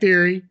 in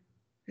theory,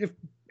 if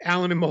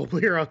Allen and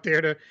Mobley are out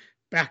there to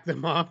back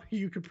them up,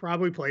 you could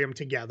probably play them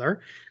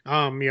together,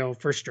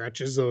 for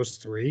stretches, those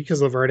 3,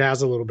 because LeVert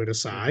has a little bit of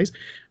size.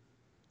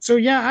 So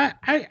yeah,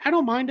 I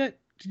don't mind it.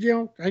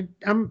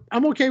 I'm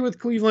okay with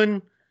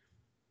Cleveland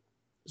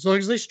as long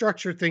as they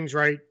structure things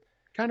right,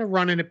 kind of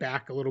running it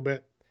back a little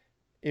bit.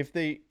 If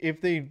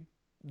they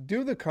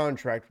do the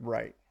contract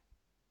right,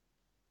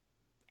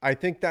 I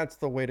think that's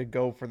the way to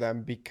go for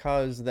them,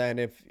 because then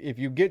if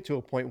you get to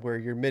a point where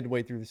you're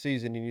midway through the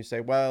season and you say,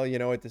 well, you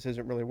know what, this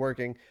isn't really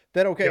working,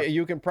 then okay,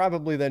 you can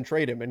probably then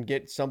trade him and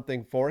get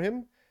something for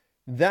him.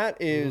 That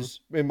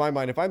is, in my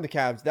mind, if I'm the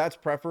Cavs, that's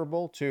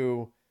preferable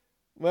to,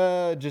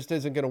 well, it just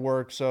isn't going to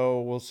work,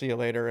 so we'll see you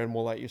later and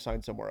we'll let you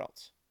sign somewhere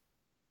else.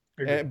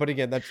 But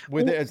again, that's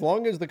as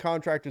long as the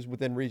contract is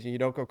within reason, you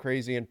don't go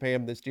crazy and pay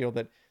him this deal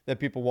that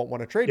people won't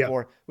want to trade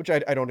for, which I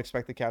don't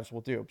expect the Cavs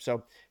will do.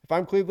 So if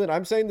I'm Cleveland,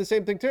 I'm saying the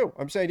same thing too.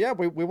 I'm saying, yeah,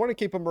 we want to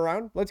keep him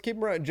around. Let's keep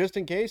him around just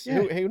in case.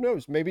 Yeah. Who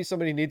knows? Maybe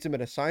somebody needs him in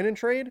a sign and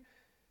trade,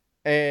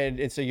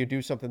 and so you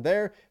do something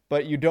there.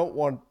 But you don't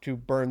want to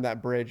burn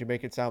that bridge and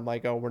make it sound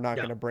like, oh, we're not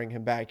going to bring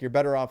him back. You're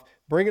better off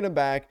bringing him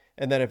back,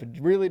 and then if it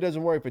really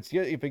doesn't work,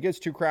 if it gets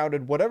too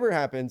crowded, whatever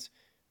happens,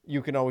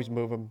 you can always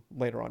move him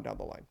later on down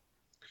the line.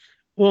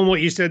 Well, and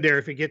what you said there,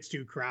 if it gets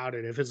too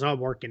crowded, if it's not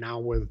working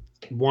out with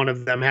one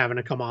of them having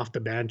to come off the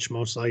bench,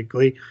 most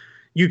likely,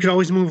 you could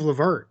always move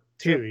LeVert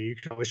too. Sure. You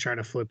could always try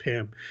to flip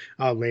him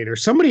later.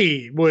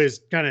 Somebody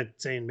was kind of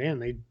saying, man,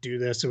 they do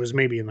this. It was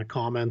maybe in the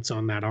comments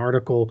on that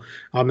article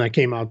that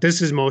came out.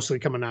 This is mostly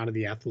coming out of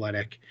The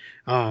Athletic.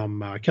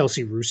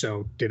 Kelsey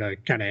Russo did a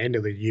kind of end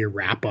of the year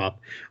wrap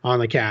up on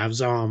the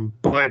Cavs.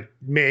 But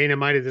man, it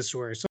might have this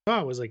where I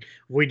saw it was like, if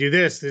we do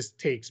this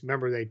takes,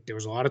 remember there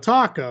was a lot of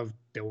talk of,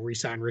 they'll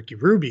re-sign Ricky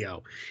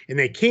Rubio, and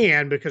they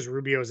can because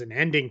Rubio is an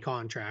ending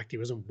contract. He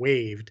wasn't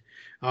waived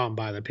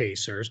by the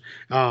Pacers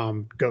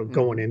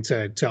going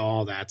into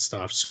all that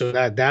stuff. So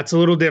that's a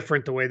little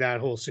different the way that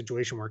whole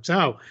situation works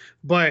out.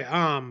 But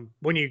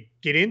when you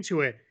get into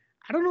it,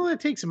 I don't know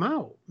that takes him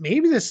out.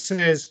 Maybe this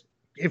says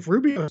if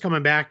Rubio is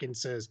coming back and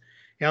says,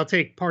 hey, I'll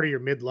take part of your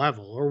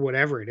mid-level or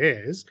whatever it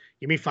is,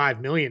 give me $5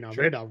 million of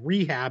it. I'll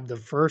rehab the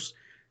first,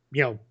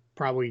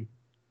 probably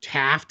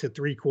half to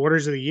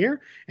 3/4 of the year,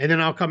 and then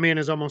I'll come in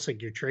as almost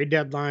like your trade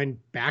deadline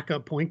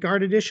backup point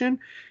guard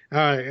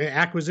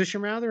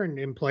acquisition rather,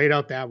 and play it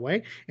out that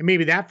way. And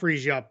maybe that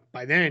frees you up.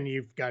 By then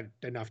you've got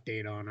enough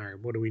data on, all right,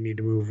 what do we need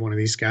to move one of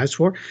these guys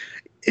for?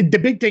 The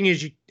big thing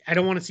is I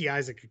don't want to see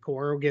Isaac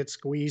Okoro get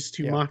squeezed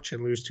too much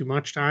and lose too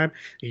much time.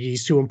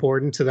 He's too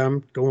important to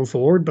them going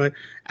forward, but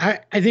I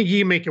think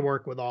you can make it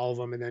work with all of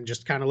them and then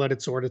just kind of let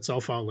it sort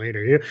itself out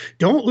later.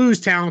 Don't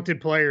lose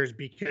talented players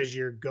because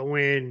you're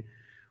going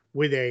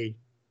with a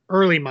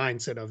early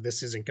mindset of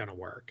this isn't going to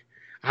work.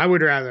 I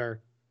would rather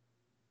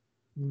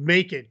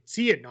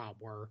see it not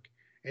work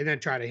and then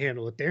try to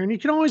handle it there. And you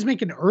can always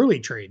make an early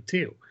trade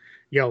too.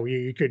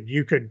 You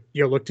could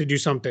look to do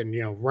something,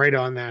 right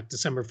on that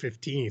December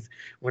 15th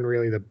when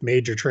really the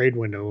major trade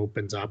window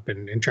opens up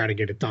and try to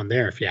get it done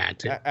there if you had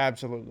to.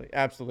 Absolutely.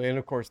 Absolutely. And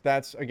of course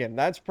that's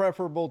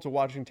preferable to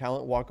watching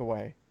talent walk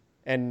away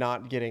and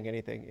not getting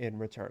anything in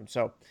return.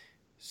 So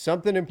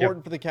something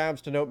important for the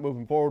Cavs to note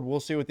moving forward.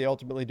 We'll see what they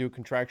ultimately do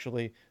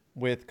contractually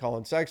with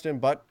Colin Sexton,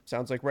 but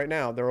sounds like right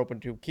now they're open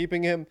to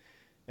keeping him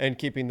and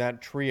keeping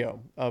that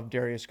trio of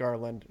Darius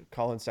Garland,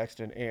 Colin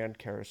Sexton, and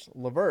Karis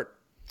LeVert.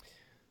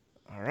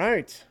 All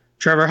right.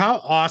 Trevor, how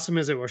awesome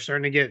is it? We're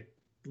starting to get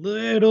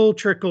little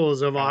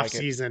trickles of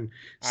off-season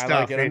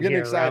stuff in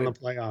here around the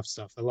playoff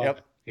stuff. I love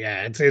it.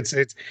 Yeah,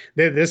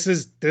 this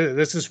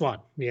is fun.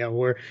 Yeah,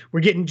 we're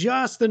getting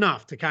just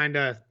enough to kind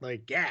of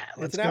like,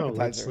 let's go.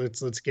 Let's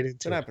get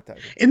into it.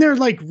 And they're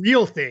like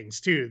real things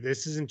too.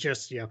 This isn't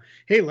just,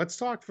 hey, let's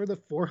talk for the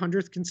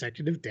 400th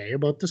consecutive day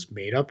about this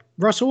made up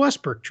Russell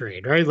Westbrook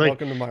trade, right? Like,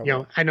 welcome to my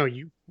world. I know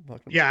you.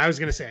 I was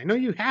gonna say, I know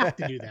you have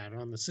to do that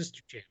on the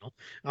sister channel.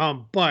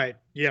 But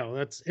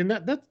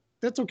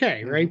that's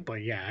okay, right?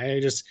 But yeah,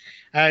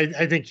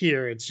 I think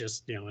here it's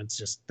just,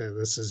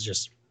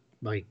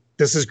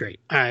 this is great.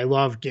 I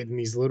love getting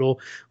these little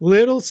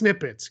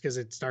snippets because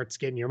it starts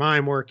getting your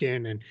mind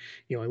working and,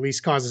 at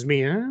least causes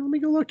me, let me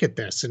go look at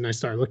this. And I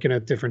start looking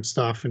at different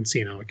stuff and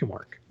seeing how it can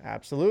work.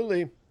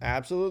 Absolutely.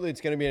 Absolutely.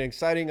 It's going to be an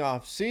exciting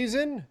off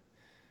season.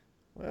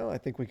 Well, I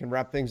think we can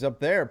wrap things up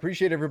there.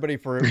 Appreciate everybody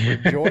for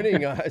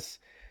joining us.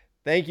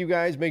 Thank you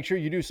guys. Make sure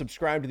you do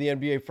subscribe to the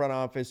NBA Front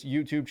Office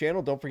YouTube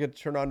channel. Don't forget to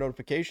turn on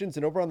notifications.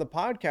 And over on the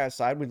podcast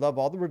side, we love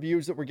all the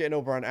reviews that we're getting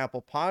over on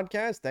Apple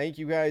Podcasts. Thank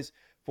you guys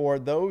for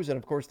those, and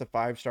of course the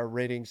 5-star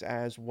ratings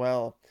as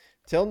well.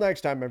 Till next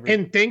time, everybody.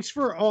 And thanks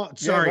for all.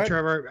 Sorry, Yeah,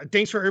 Trevor.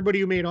 Thanks for everybody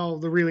who made all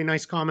the really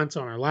nice comments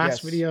on our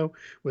last video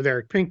with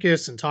Eric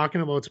Pincus and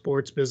talking about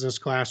Sports Business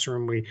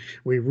Classroom. We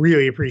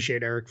really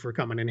appreciate Eric for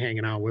coming and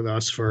hanging out with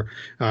us for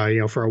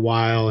for a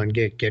while and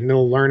getting to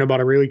learn about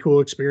a really cool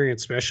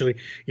experience. Especially,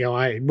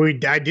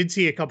 I did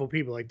see a couple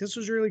people like, this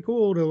was really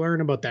cool to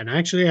learn about that. And I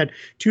actually had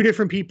 2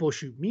 different people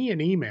shoot me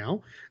an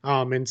email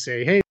and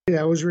say, hey,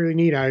 that was really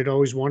neat. I had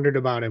always wondered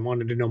about it and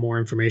wanted to know more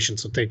information.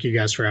 So thank you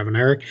guys for having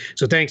Eric.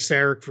 So thanks to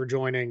Eric for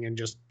joining and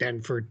just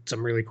then for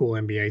some really cool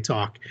NBA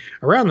talk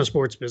around the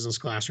Sports Business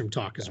Classroom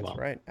talk as well.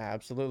 That's right.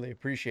 Absolutely.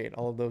 Appreciate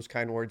all of those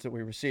kind words that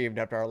we received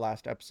after our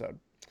last episode.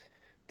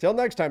 Till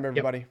next time,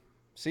 everybody. Yep.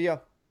 See ya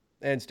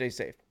and stay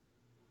safe.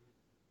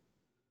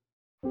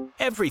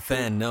 Every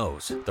fan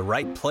knows the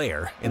right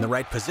player in the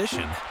right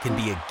position can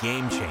be a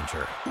game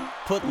changer.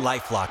 Put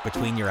LifeLock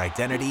between your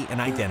identity and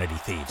identity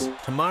thieves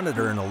to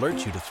monitor and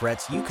alert you to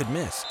threats you could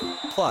miss.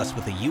 Plus,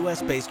 with a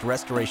U.S.-based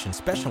restoration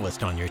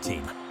specialist on your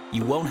team,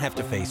 you won't have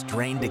to face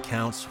drained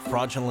accounts,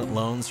 fraudulent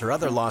loans, or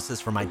other losses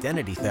from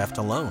identity theft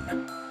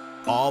alone.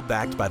 All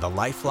backed by the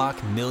LifeLock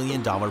 $1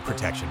 Million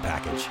Protection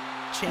Package.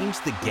 Change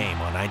the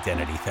game on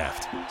identity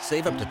theft.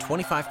 Save up to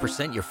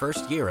 25% your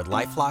first year at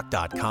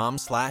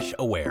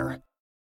LifeLock.com/aware.